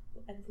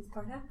 Edit this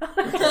part out.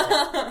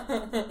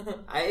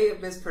 I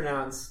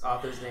mispronounce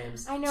authors'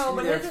 names. I know,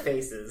 but their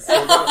faces.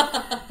 So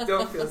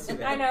don't feel too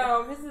bad. I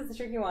know, this is the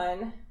tricky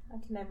one. I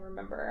can never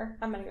remember.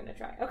 I'm not even going to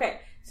try. Okay,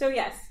 so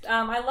yes,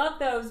 I love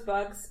those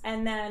books.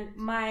 And then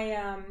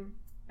my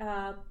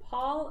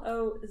Paul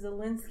O.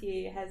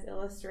 Zielinski has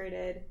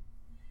illustrated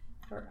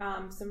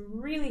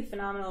some really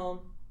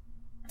phenomenal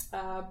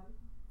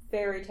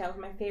fairy tales.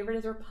 My favorite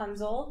is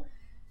Rapunzel.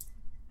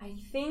 I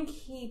think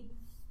he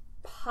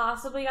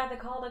possibly got the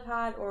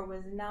Caldecott or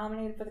was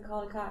nominated for the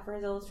Caldecott for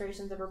his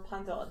illustrations of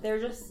Rapunzel.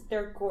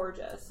 They're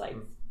gorgeous. Like,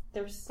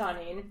 they're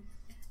stunning.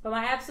 But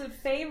my absolute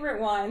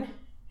favorite one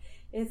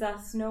is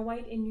Snow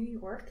White in New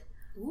York.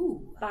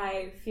 Ooh.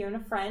 By Fiona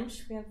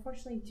French. We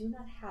unfortunately do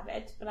not have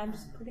it, but I'm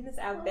just putting this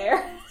out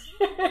there.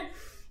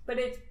 But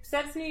it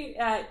sets me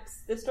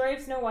the story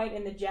of Snow White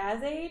in the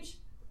Jazz Age,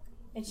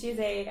 and she's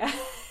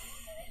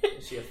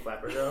Is she a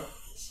flapper girl?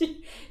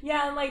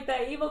 Yeah, and like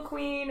the evil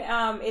queen,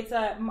 I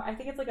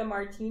think it's like a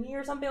martini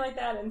or something like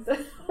that, instead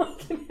of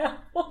like an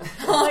apple.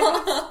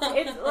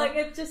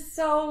 It's just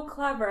so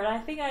clever, and I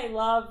think I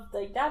love,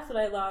 like, that's what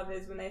I love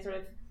is when they sort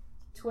of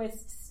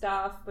twist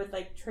stuff with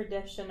like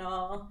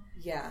traditional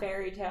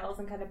fairy tales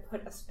and kind of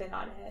put a spin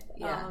on it.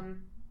 Yeah.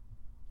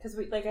 Because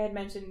we, like I had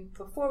mentioned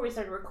before we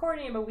started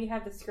recording, but we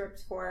have the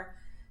script for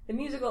the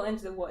musical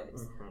Into the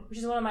Woods, which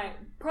is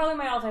probably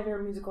my all-time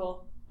favorite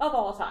musical of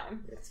all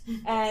time.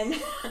 And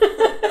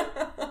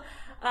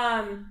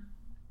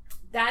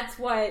that's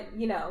what,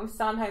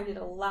 Sondheim did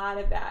a lot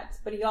of that.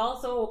 But he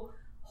also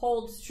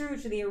holds true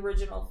to the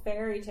original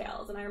fairy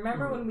tales. And I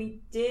remember when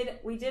we did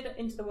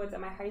Into the Woods at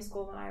my high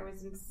school when I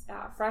was in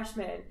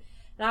freshman,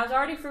 and And I was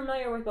already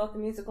familiar with both the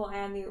musical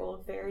and the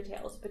old fairy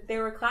tales, but they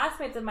were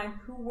classmates of mine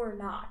who were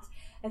not.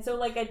 And so,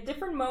 like, at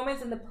different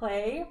moments in the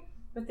play,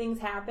 when things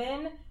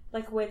happen,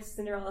 like with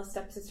Cinderella's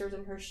stepsisters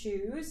in her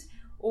shoes,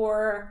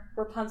 or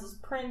Rapunzel's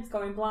prince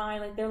going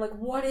blind, like, they're like,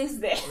 what is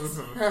this?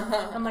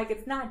 Mm-hmm. I'm like,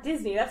 it's not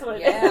Disney, that's what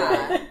it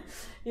is.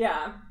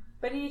 Yeah.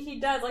 But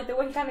he does, like, the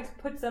way he kind of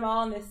puts them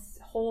all in this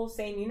whole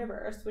same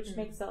universe, which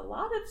makes a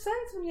lot of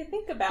sense when you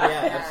think about it.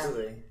 Yeah,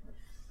 absolutely.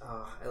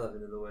 Oh, I love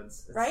Into the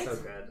Woods. It's right? so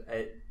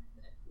good.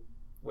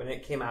 When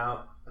it came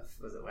out,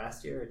 was it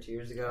last year or 2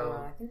 years ago?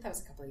 Oh, I think that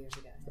was a couple of years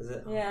ago. Was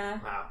it? Yeah.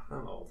 Wow,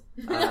 I'm old.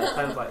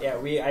 Time flies. Yeah,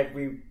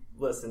 we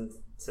listened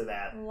to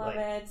that. Love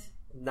it.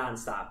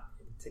 Nonstop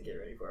to get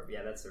ready for it. But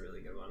yeah, that's a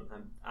really good one.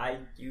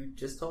 You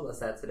just told us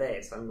that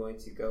today, so I'm going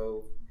to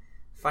go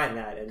find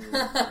that and read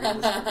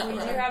the script. We do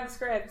have a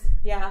script.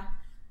 Yeah.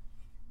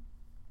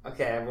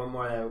 Okay, I have one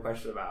more that I have a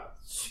question about.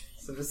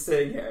 So just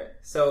sitting here.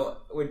 So,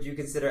 would you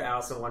consider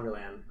Alice in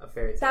Wonderland a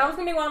fairy tale? That was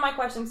going to be one of my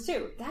questions,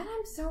 too. That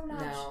I'm so not...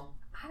 No.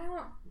 I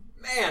don't...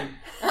 Man!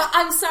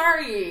 I'm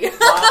sorry.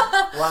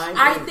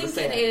 I think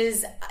it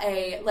is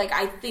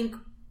I think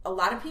a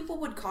lot of people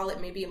would call it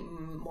maybe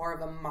more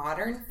of a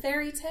modern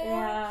fairy tale.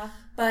 Yeah.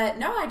 But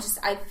no,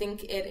 I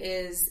think it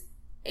is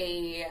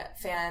a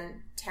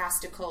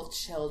fantastical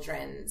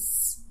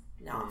children's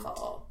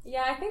novel.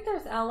 Yeah, I think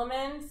there's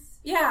elements.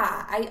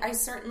 Yeah, I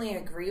certainly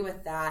agree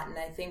with that. And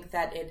I think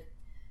that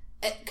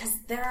because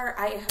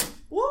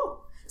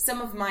some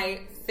of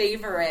my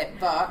favorite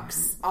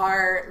books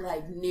are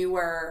like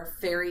newer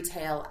fairy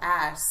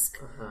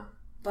tale-esque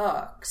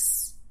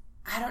books.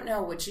 I don't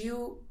know. Would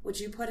you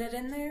put it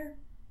in there?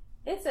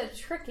 It's a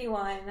tricky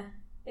one.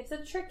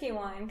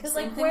 Because,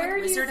 Same like, thing where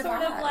with do you Wizard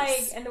sort of of, Oz.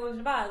 like, and the Wizard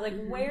of Oz,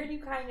 like, where do you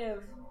kind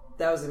of...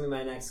 That was going to be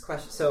my next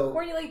question. So,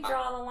 Where do you, like,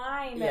 draw the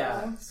line, though?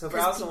 Yeah, so for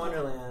Alice in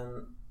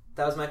Wonderland,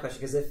 that was my question,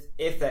 because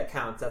if that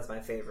counts, that's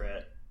my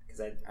favorite.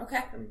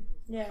 Okay.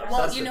 Yeah.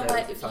 Well, you know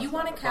what? If you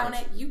want to count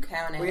it, you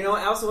count it. Well, you know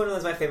what? Alice in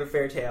Wonderland is my favorite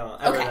fairy tale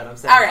ever that I'm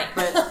saying. All right.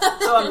 But,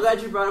 so I'm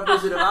glad you brought up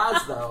Wizard of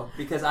Oz, though,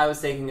 because I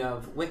was thinking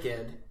of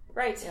Wicked.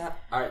 Right. Yeah.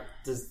 All right,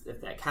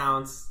 if that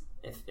counts,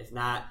 if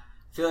not,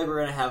 I feel like we're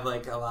going to have,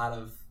 like, a lot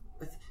of...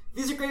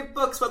 These are great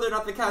books, whether or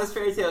not they count as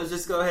fairy tales,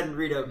 just go ahead and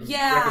read them.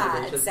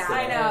 Yeah, exactly.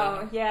 I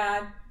know,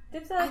 yeah.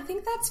 I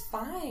think that's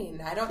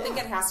fine. I don't think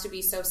it has to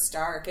be so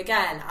stark.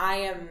 Again,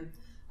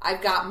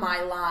 I've got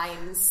my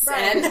lines.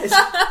 Right.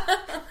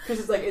 Because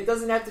it's like, it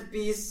doesn't have to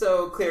be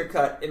so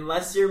clear-cut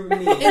unless you're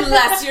me.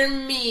 Unless you're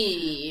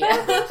me. But I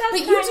think that's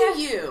but you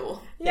do you.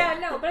 Yeah,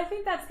 no, but I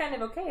think that's kind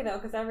of okay, though,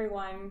 because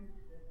everyone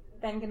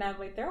then can have,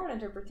 like, their own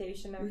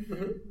interpretation of,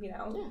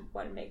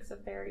 what makes a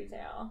fairy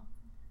tale.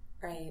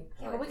 Right.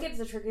 Yeah, but Wicked's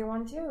a tricky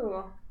one,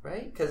 too.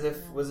 Right? Because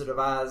if Wizard of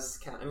Oz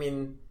count... I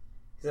mean,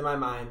 because in my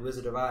mind,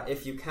 Wizard of Oz...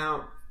 If you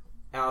count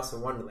Alice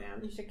in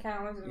Wonderland... You should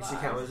count Wizard of Oz. You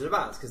should count Wizard of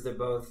Oz, because they're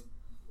both...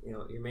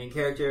 your main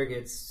character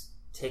gets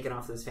taken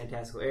off this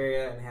fantastical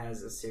area and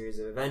has a series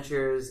of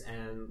adventures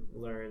and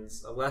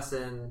learns a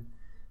lesson.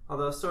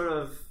 Although, sort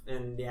of,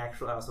 in the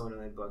actual Alice in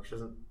Wonderland book, she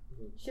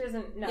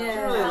doesn't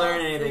really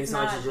learn anything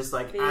so much as just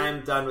like,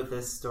 I'm done with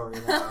this story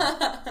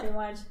now. Too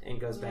much. And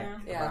goes back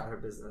about her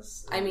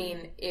business. I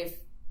mean, if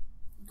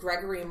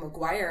Gregory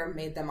Maguire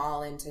made them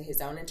all into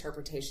his own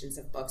interpretations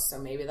of books, so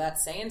maybe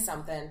that's saying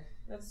something.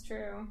 That's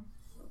true.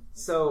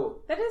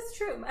 So... That is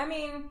true. I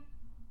mean...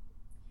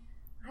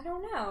 I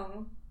don't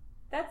know.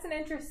 That's an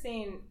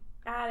interesting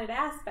added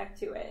aspect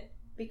to it,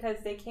 because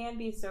they can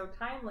be so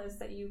timeless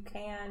that you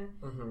can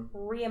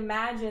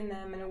reimagine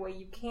them in a way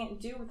you can't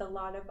do with a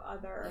lot of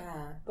other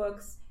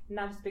books,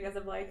 not just because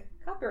of, like,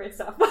 copyright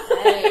stuff.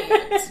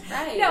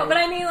 Right. No, but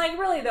I mean, like,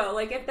 really, though,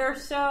 like, if they're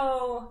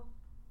so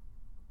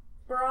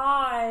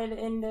broad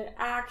in the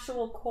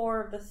actual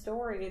core of the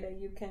story that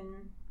you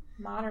can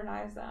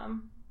modernize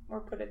them or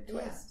put a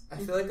twist. I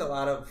feel like a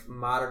lot of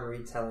modern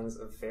retellings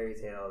of fairy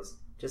tales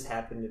just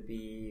happen to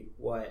be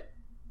what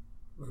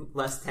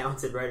less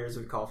talented writers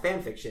would call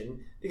fan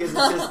fiction, because it's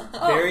just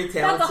very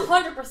talented. That's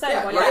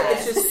 100% what right?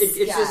 it is.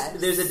 It's just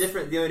there's a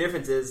different. The only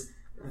difference is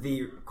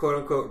the quote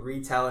unquote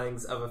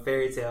retellings of a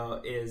fairy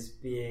tale is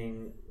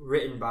being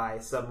written by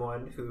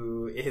someone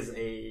who is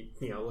a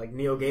like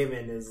Neil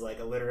Gaiman is like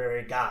a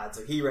literary god,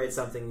 so he writes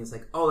something and he's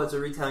like, oh, that's a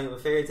retelling of a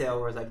fairy tale.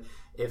 Whereas like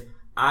if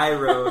I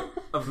wrote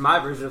of my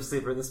version of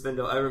Sleeper in the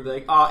Spindle, I would be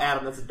like, oh,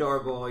 Adam, that's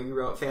adorable. You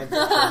wrote fan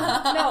fiction. No,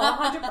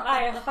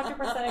 I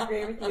 100%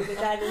 agree with you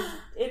that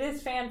it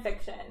is fan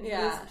fiction.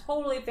 Yeah. It is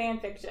totally fan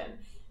fiction.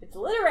 It's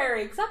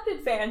literary,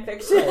 accepted fan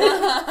fiction.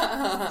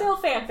 Still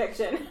fan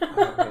fiction.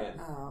 Oh, man.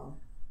 Oh.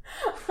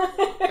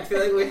 I feel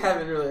like we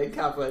haven't really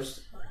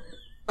accomplished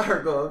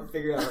our goal of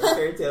figuring out what a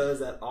fairy tale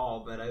is at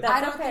all, but That's I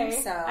don't okay.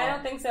 think so. I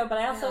don't think so, but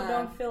I also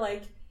don't feel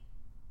like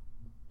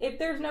if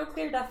there's no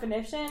clear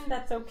definition,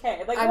 that's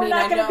okay. Like, I we're mean,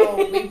 not I gonna know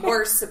be... we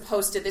were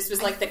supposed to. This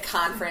was like the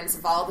conference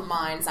of all the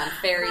minds on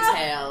fairy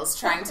tales,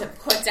 trying to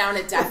put down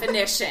a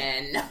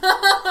definition.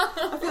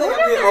 I feel like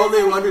I'm the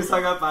only one who's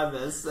hung up on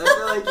this. I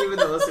feel like even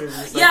the listeners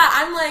are just like, Yeah,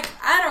 I'm like,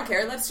 I don't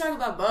care. Let's talk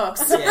about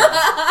books.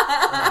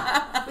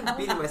 I've been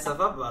beating myself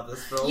up about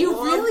this for a You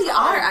long really time.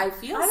 are. I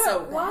feel I don't-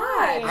 so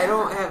why? bad. I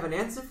don't have an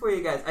answer for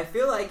you guys. I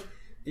feel like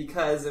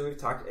because, and we've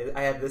talked,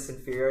 I had this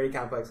inferiority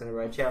complex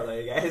whenever I chatted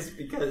with you guys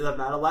because I'm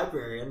not a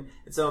librarian.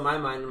 And so in my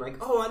mind, I'm like,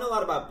 oh, I know a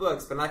lot about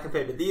books, but not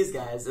compared to these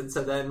guys. And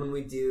so then when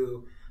we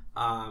do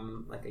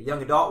like a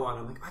young adult one,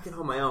 I'm like, I can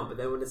hold my own. But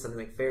then when it's something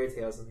like fairy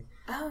tales, I'm like,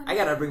 I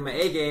gotta bring my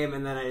A game,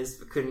 and then I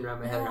just couldn't wrap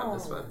my head around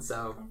this one.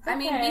 So I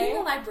mean, being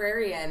a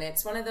librarian,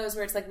 it's one of those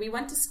where it's like we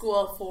went to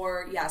school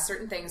for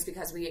certain things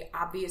because we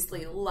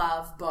obviously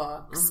love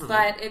books,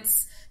 but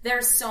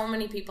there's so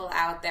many people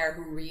out there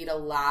who read a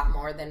lot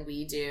more than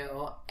we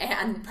do,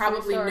 and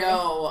probably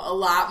know a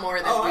lot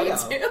more than we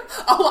do.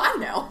 Oh, I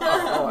know.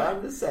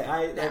 I'm just saying.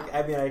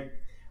 I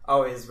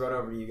always run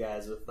over to you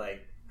guys with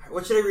like,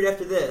 what should I read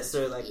after this?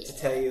 Or like to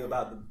tell you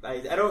about the...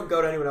 I don't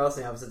go to anyone else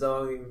in the office. It's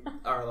only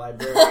our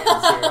librarians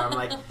here. I'm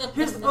like,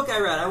 here's the book I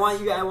read. I want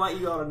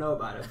you all to know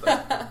about it.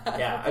 But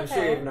yeah, I'm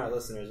sure even our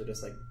listeners are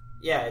just like,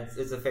 yeah,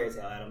 it's a fairy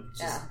tale, Adam.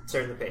 Just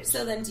turn the page.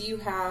 So then do you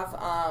have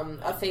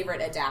a favorite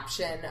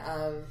adaptation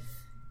of...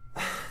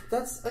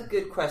 That's a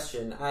good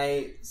question.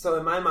 So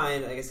in my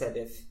mind, like I said,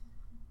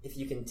 if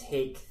you can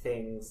take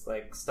things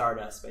like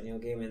Stardust by Neil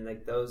Gaiman,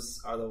 like those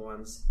are the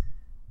ones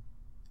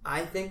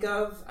I think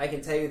of. I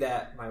can tell you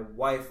that my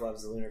wife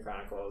loves the Lunar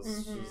Chronicles.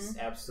 She's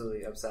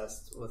absolutely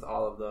obsessed with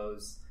all of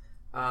those.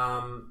 I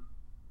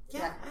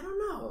don't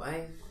know.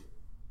 I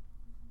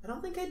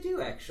don't think I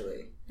do,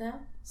 actually. No?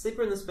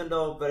 Sleeper in the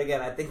Spindle, but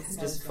again, I think it's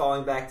just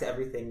falling back to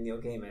everything Neil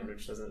Gaiman,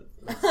 which doesn't...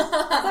 That's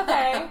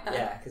okay.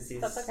 Yeah, because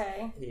he's... That's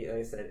okay. Like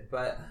I said,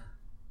 but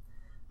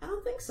I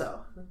don't think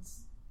so.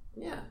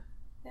 Yeah.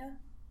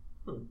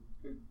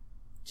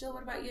 Jill,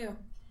 what about you?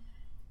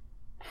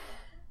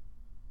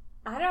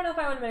 I don't know if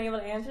I would have been able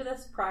to answer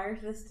this prior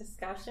to this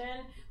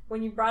discussion.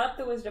 When you brought up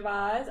The Wizard of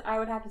Oz, I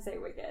would have to say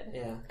Wicked.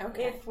 Yeah.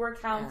 Okay. If we're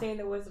counting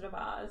The Wizard of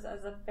Oz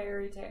as a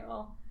fairy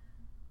tale.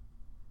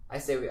 I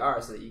say we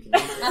are so that you can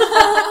use it.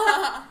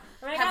 I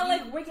mean, I got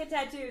like Wicked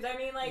tattoos. I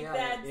mean, like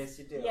that's... Yes,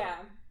 you do. Yeah.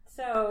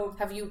 So...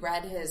 Have you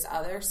read his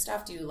other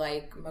stuff? Do you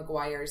like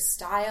Maguire's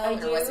style? I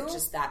or was do. it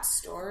just that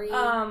story?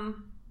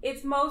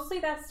 It's mostly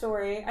that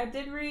story. I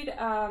did read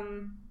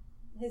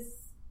his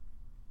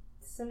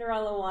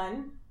Cinderella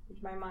one,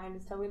 which my mind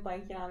is totally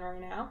blanking on right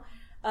now,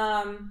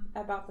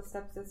 about the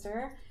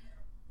stepsister.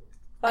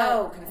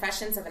 But,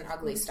 Confessions of an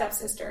Ugly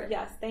Stepsister.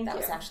 Yes, thank you. That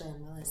was actually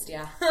on my list,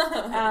 yeah.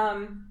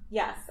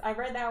 Yes, I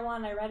read that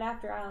one. I read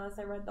After Alice.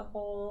 I read the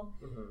whole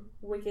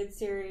Wicked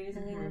series.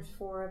 I think there's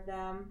 4 of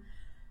them.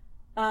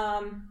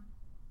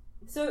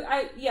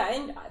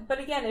 But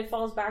again, it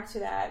falls back to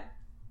that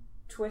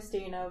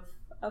twisting of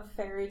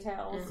fairy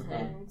tales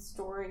and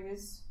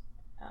stories.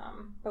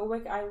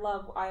 But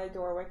I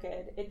adore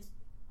Wicked.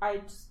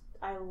 I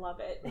love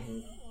it.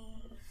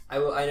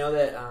 I know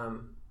that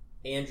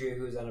Andrew,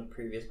 who's on a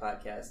previous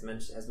podcast,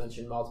 has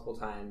mentioned multiple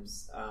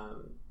times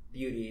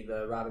Beauty,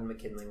 the Robin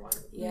McKinley one.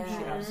 Yeah.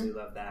 She absolutely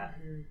loved that.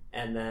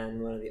 And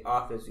then one of the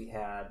authors we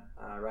had,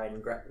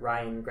 Ryan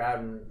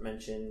Groudon,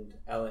 mentioned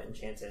Ella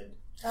Enchanted.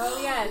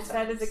 Oh yes,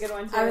 that is a good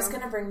one too. I was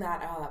going to bring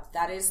that up.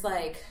 That is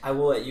like... I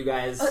will let you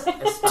guys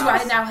espouse. Do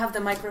I now have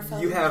the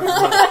microphone? You have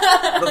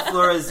the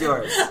floor is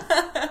yours.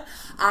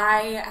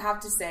 I have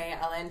to say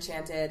Ella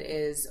Enchanted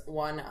is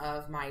one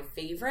of my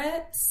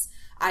favorites.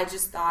 I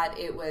just thought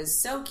it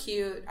was so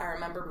cute. I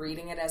remember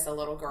reading it as a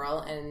little girl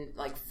and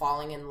like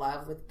falling in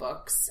love with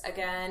books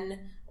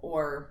again,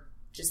 or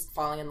just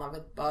falling in love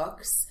with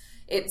books.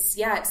 It's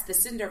the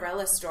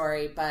Cinderella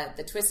story, but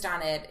the twist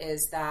on it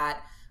is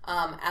that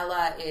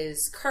Ella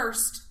is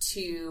cursed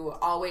to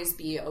always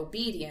be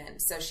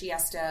obedient, so she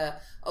has to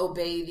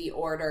obey the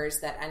orders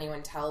that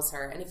anyone tells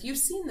her. And if you've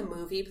seen the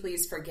movie,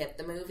 please forget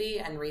the movie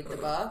and read the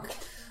book.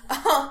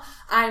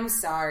 I'm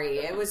sorry,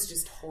 it was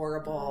just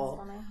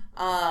horrible.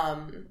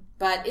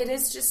 But it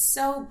is just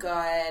so good,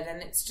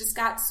 and it's just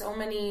got so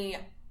many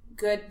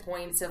good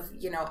points of,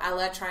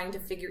 Ella trying to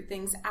figure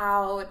things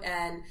out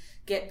and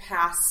get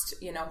past,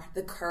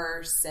 the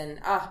curse,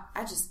 and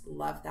I just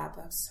love that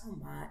book so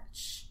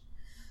much.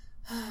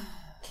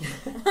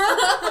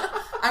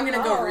 I'm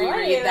gonna go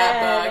reread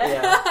that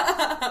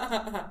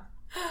book.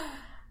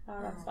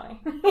 Oh, that's funny.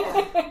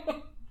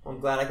 I'm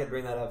glad I could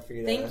bring that up for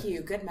you. Thank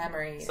you. Good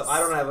memories. So I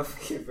don't have a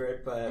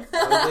favorite, but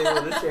I was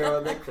able to share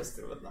one that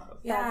Kristen would love.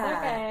 Yeah, that's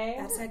okay.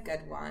 That's a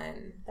good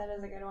one. That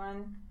is a good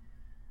one.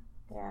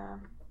 Yeah.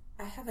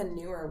 I have a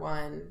newer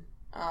one.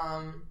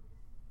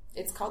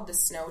 It's called The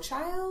Snow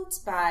Child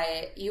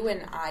by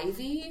Ewan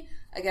Ivey.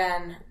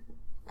 Again,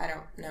 I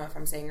don't know if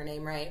I'm saying your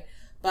name right.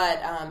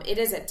 But it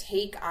is a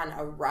take on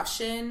a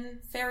Russian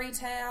fairy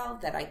tale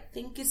that I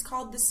think is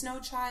called The Snow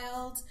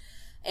Child.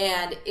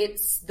 And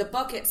the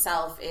book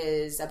itself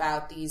is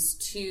about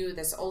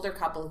this older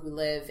couple who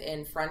live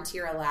in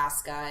Frontier,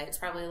 Alaska. It's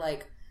probably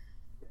like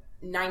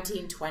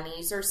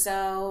 1920s or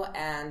so,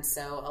 and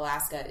so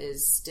Alaska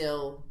is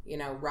still,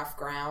 rough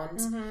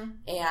ground.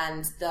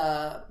 And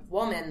the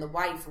woman, the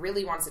wife,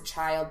 really wants a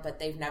child, but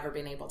they've never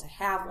been able to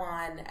have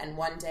one. And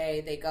one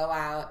day they go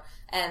out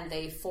and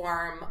they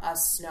form a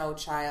snow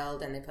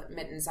child, and they put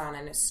mittens on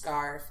and a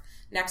scarf.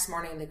 Next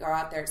morning they go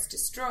out there, it's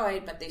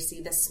destroyed, but they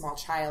see this small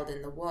child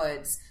in the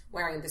woods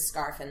wearing the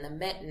scarf and the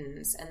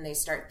mittens, and they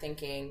start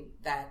thinking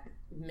that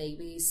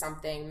maybe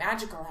something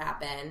magical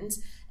happened,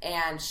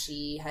 and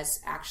she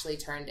has actually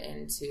turned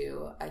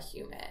into a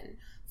human,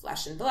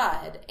 flesh and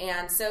blood.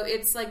 And so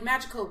it's like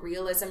magical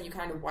realism. You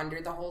kind of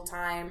wonder the whole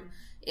time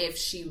if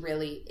she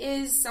really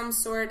is some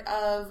sort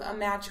of a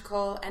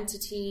magical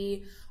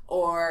entity,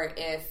 or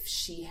if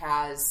she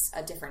has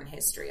a different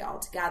history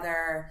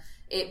altogether.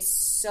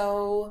 It's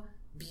so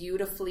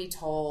beautifully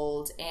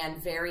told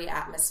and very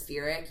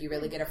atmospheric. You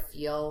really get a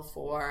feel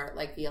for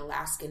like the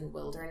Alaskan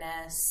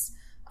wilderness.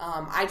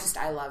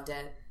 I loved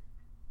it.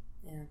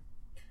 Yeah.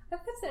 I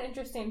think that's an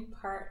interesting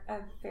part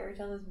of fairy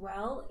tales as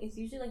well. Is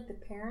usually like the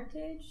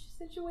parentage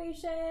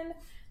situation.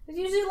 It's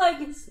usually like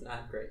it's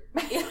not great.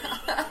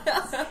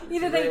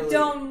 Either they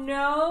don't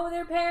know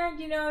their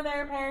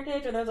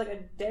parentage, or there's like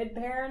a dead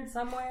parent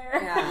somewhere.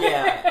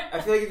 Yeah.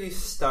 I feel like if you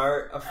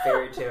start a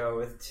fairy tale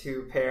with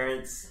two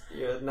parents,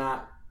 you're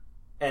not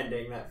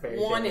ending that fairy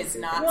tale. One is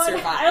not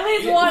surviving. At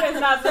least one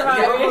is not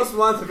surviving. You almost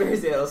want the fairy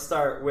tale to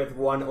start with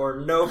one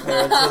or no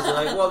parents, because you're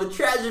like, well, the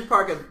tragic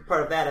part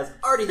of that has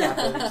already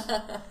happened,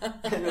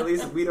 and at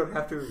least we don't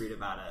have to read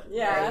about it.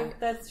 Yeah, right?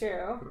 That's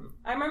true.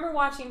 I remember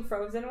watching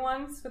Frozen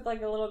once with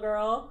like a little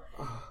girl,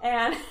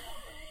 and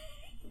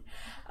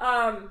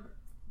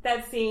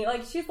that scene,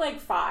 like she's like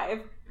 5,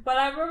 but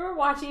I remember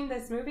watching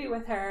this movie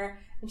with her,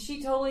 and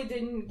she totally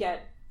didn't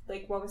get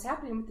like what was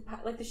happening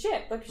with the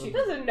ship. Like she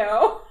doesn't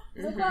know.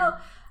 Like, well,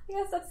 I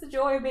guess that's the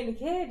joy of being a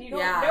kid. You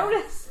don't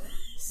notice.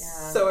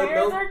 Yeah. So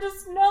parents are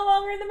just no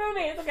longer in the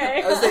movie. It's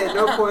okay. I was saying, at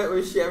no point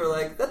was she ever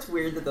like, that's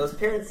weird that those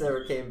parents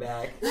never came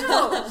back.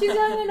 No, she's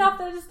young enough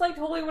that it just like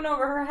totally went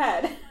over her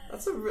head.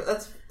 That's a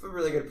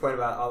really good point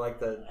about all like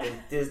the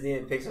Disney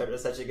and Pixar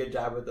does such a good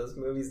job with those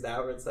movies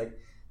now, where it's like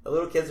the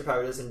little kids are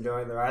probably just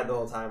enjoying the ride the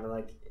whole time, and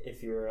like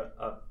if you're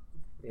a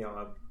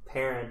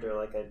parent or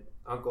like an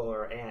uncle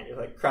or aunt, you're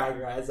like crying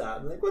your eyes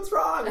out and like, what's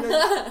wrong? And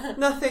like,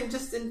 nothing,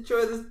 just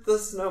enjoy the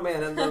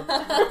snowman and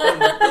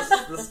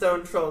the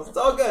stone trolls. It's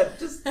all good.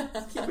 Just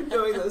keep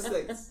enjoying those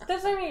things.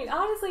 That's what I mean.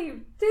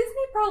 Honestly,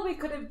 Disney probably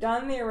could have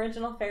done the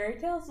original fairy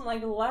tales and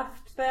like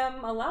left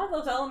them a lot of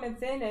those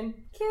elements in, and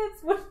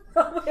kids would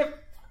probably have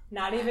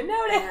not even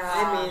noticed.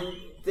 I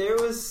mean, there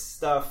was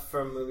stuff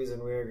from movies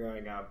when we were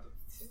growing up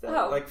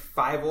that, like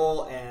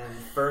Fievel and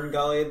Fern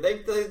Gully,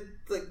 the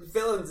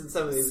villains in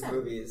some of these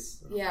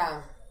movies.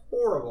 Yeah.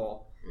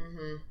 Horrible.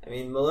 Mm-hmm. I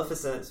mean,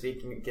 Maleficent,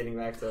 getting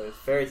back to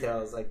fairy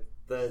tales, like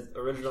the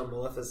original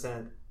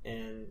Maleficent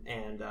and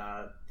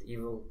the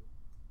evil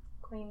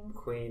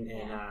queen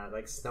and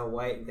like Snow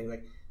White and things,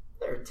 like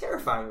they're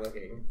terrifying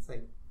looking. It's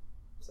like,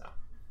 so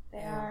they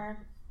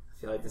are. I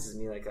feel like this is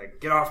me like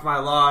get off my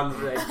lawn,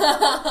 like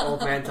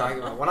old man talking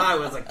about when I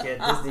was a kid.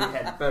 Disney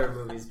had better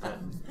movies, but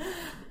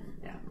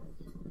yeah,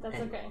 that's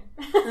okay.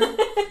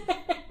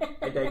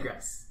 I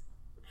digress.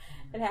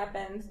 It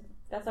happened.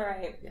 That's all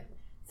right. Yeah.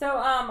 So,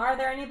 are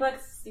there any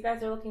books you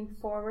guys are looking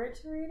forward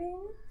to reading?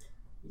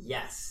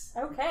 Yes.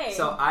 Okay.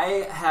 So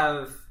I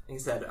have, like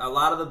I said, a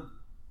lot of the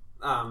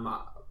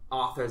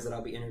authors that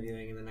I'll be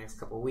interviewing in the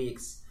next couple of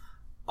weeks,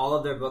 all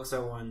of their books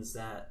are ones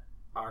that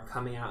are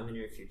coming out in the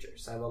near future.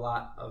 So I have a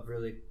lot of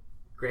really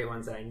great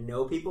ones that I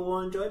know people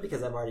will enjoy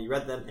because I've already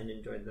read them and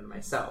enjoyed them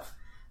myself.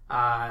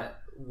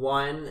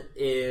 One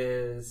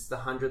is The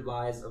 100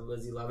 Lies of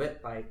Lizzie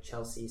Lovett by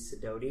Chelsea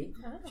Sidoti,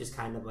 which is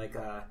kind of like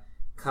a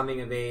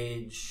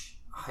coming-of-age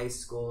high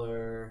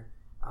schooler,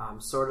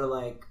 sort of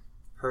like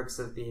Perks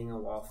of Being a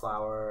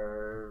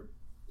Wallflower,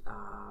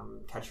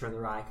 Catcher in the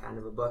Rye kind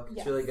of a book.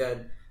 It's really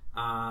good.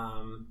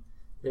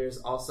 There's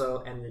also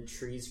And the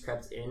Trees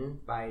Crept In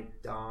by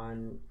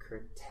Dawn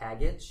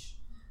Kurtagich.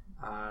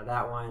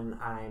 That one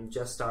I'm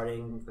just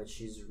starting, but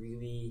she's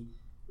really,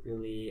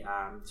 really,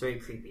 it's very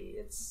creepy.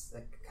 It's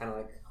like, kind of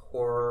like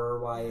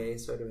horror YA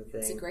sort of a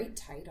thing. It's a great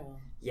title.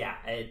 Yeah,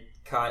 it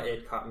caught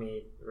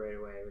me right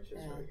away, which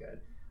is really good.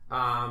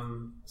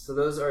 So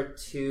those are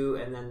 2,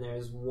 and then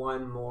there's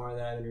one more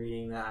that I've been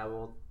reading that I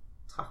will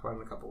talk about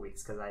in a couple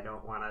weeks because I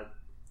don't want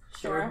to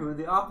share who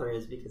the author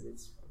is because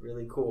it's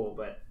really cool,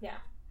 but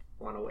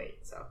want to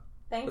wait. So,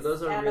 thanks, but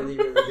those are Adam. really,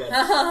 really good.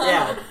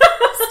 Yeah,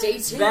 stay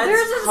tuned.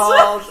 That's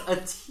called a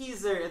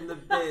teaser in the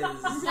biz.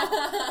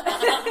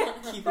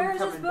 Keep them There's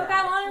coming this book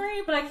back. I want to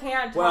read, but I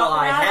can't. Well,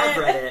 I have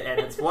it. read it, and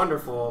it's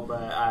wonderful,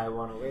 but I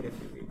want to wait a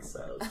few weeks,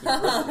 so keep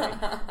listening.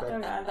 But,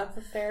 oh god, that's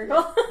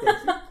hysterical.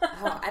 Thank you.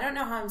 Oh, I don't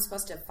know how I'm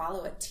supposed to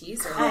follow a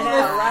teaser. I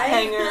know,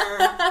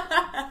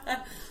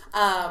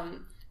 Hanger.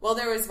 Well,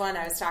 there was one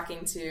I was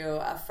talking to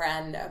a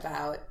friend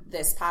about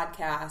this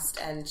podcast,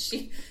 and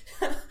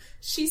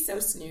She's so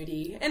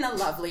snooty in a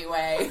lovely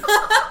way.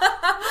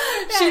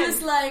 She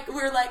was like,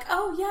 we're like,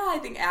 oh yeah, I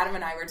think Adam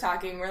and I were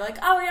talking. We're like,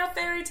 oh yeah,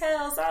 fairy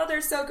tales. Oh, they're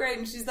so great.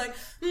 And she's like,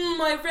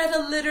 I read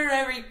a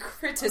literary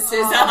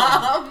criticism.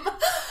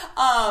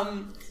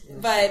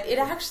 But it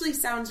actually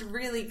sounds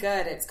really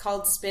good. It's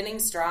called Spinning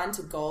Straw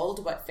into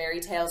Gold, What Fairy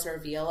Tales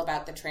Reveal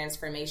About the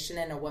Transformation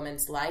in a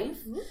Woman's Life.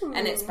 Ooh.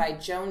 And it's by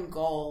Joan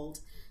Gold.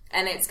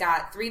 And it's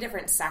got 3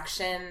 different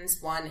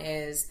sections. One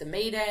is the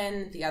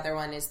maiden, the other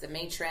one is the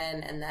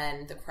matron, and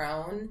then the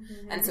crone.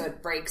 Mm-hmm. And so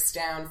it breaks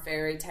down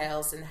fairy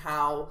tales and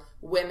how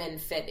women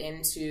fit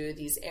into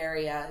these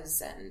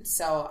areas. And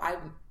so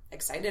I'm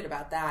excited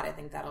about that. I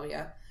think that'll be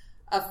a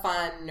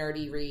fun,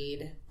 nerdy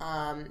read.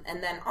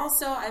 And then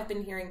also I've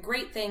been hearing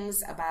great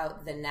things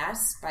about The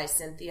Nest by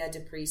Cynthia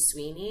Dupree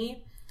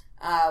Sweeney,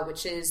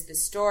 which is the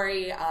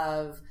story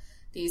of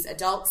these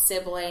adult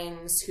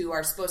siblings who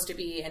are supposed to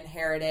be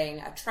inheriting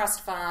a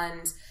trust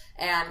fund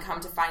and come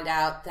to find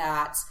out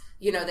that,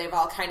 they've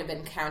all kind of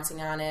been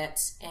counting on it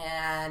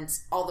and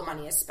all the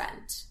money is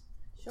spent.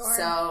 Sure.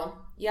 So,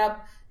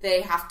 yep,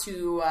 they have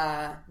to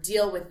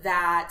deal with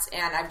that.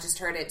 And I've just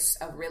heard it's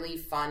a really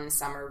fun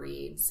summer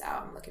read. So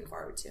I'm looking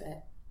forward to it.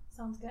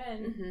 Sounds good.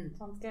 Mm-hmm.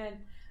 Sounds good.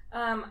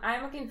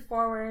 I'm looking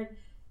forward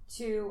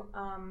to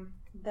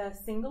The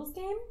Singles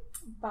Game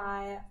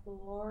by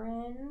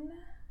Lauren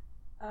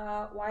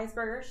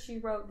Weisberger. She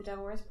wrote The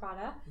Devil Wears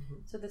Prada. Mm-hmm.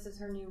 So this is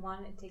her new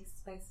one. It takes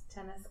place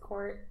tennis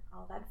court,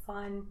 all that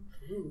fun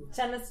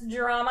tennis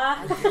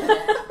drama.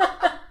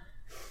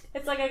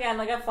 It's like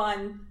a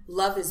fun.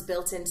 Love is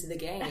built into the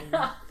game.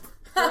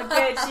 Look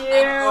at you.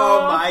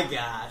 Oh my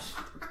gosh.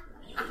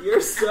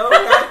 You're so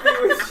happy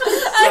with yourself.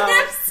 I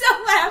am so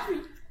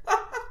happy.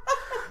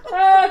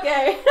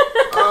 Okay.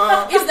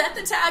 Is that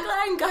the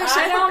tagline? Gosh,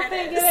 I don't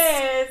think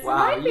it is. Wow,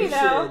 Might be, you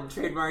though. should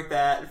trademark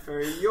that for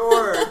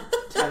your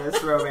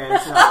tennis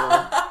romance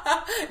novel.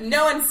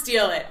 No one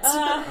steal it.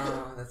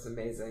 Oh, that's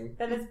amazing.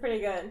 That is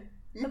pretty good.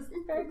 That's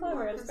very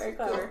clever. It's very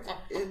clever.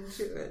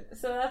 Into it.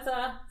 So that's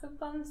a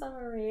fun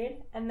summer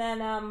read. And then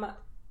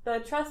The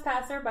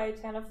Trespasser by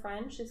Tana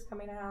French is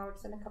coming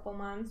out in a couple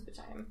months, which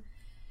I'm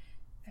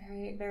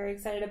very, very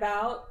excited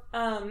about.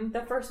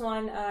 The first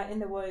one, In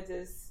the Woods,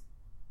 is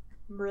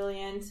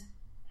brilliant.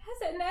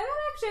 That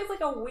actually has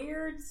like a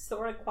weird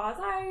sort of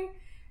quasi,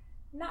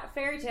 not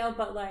fairy tale,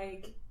 but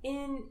like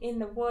in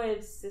the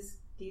woods,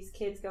 these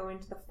kids go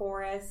into the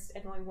forest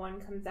and only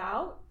one comes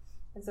out.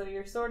 And so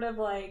you're sort of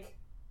like,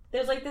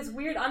 there's like this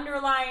weird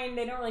underlying,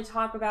 they don't really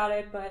talk about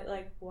it, but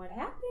like what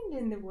happened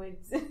in the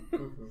woods.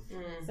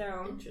 Mm-hmm.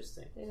 So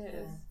interesting. It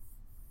is.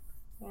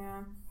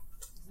 Yeah.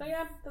 So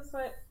yeah, that's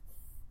what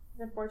I'm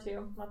looking forward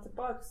to. Lots of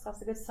books,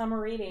 lots of good summer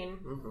reading.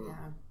 Mm-hmm.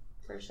 Yeah,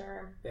 for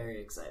sure.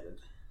 Very excited.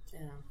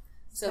 Yeah.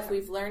 So if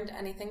we've learned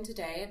anything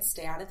today, it's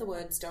stay out of the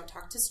woods, don't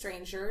talk to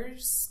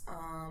strangers.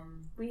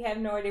 We have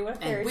no idea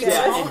what fairy we tales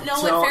are. don't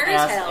know what fairy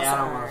ask tales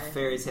Adam are. what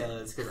fairy tale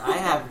is, because I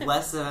have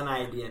less of an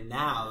idea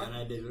now than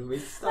I did when we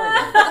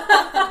started.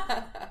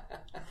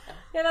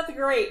 Yeah, that's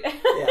great.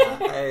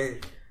 Yeah,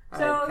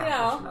 so,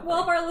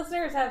 well, if our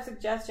listeners have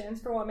suggestions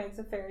for what makes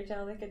a fairy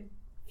tale, they could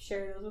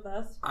share those with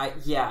us.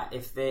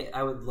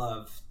 I would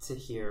love to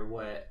hear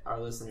what our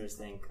listeners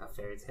think a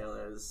fairy tale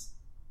is,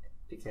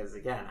 because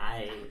again,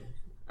 I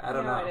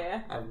don't know.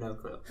 Idea. I have no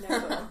clue. No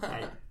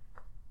clue.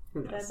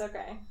 Who knows? That's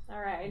okay. All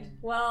right.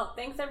 Well,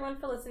 thanks everyone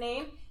for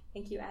listening.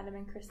 Thank you, Adam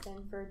and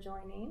Kristen, for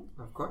joining.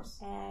 Of course.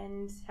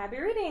 And happy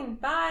reading.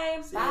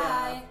 Bye.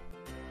 Bye.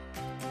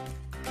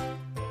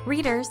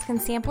 Readers can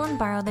sample and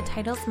borrow the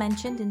titles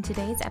mentioned in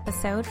today's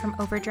episode from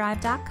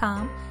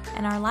Overdrive.com,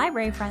 and our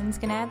library friends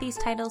can add these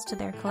titles to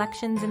their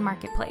collections in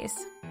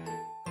Marketplace.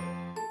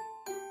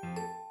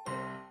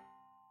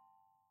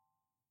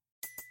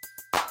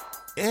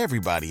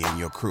 Everybody in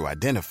your crew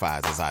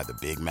identifies as either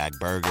Big Mac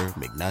Burger,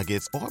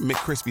 McNuggets, or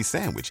McCrispy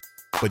Sandwich.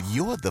 But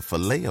you're the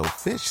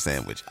Filet-O-Fish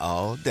Sandwich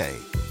all day.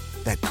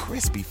 That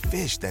crispy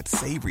fish, that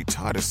savory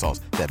tartar sauce,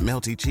 that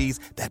melty cheese,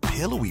 that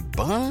pillowy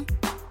bun.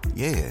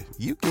 Yeah,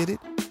 you get it.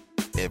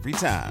 Every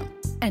time.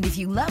 And if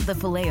you love the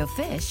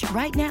Filet-O-Fish,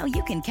 right now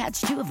you can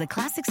catch 2 of the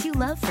classics you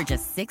love for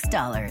just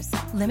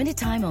 $6. Limited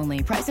time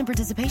only. Price and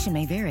participation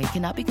may vary.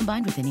 Cannot be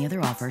combined with any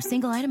other offer.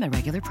 Single item at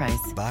regular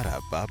price.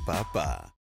 Ba-da-ba-ba-ba.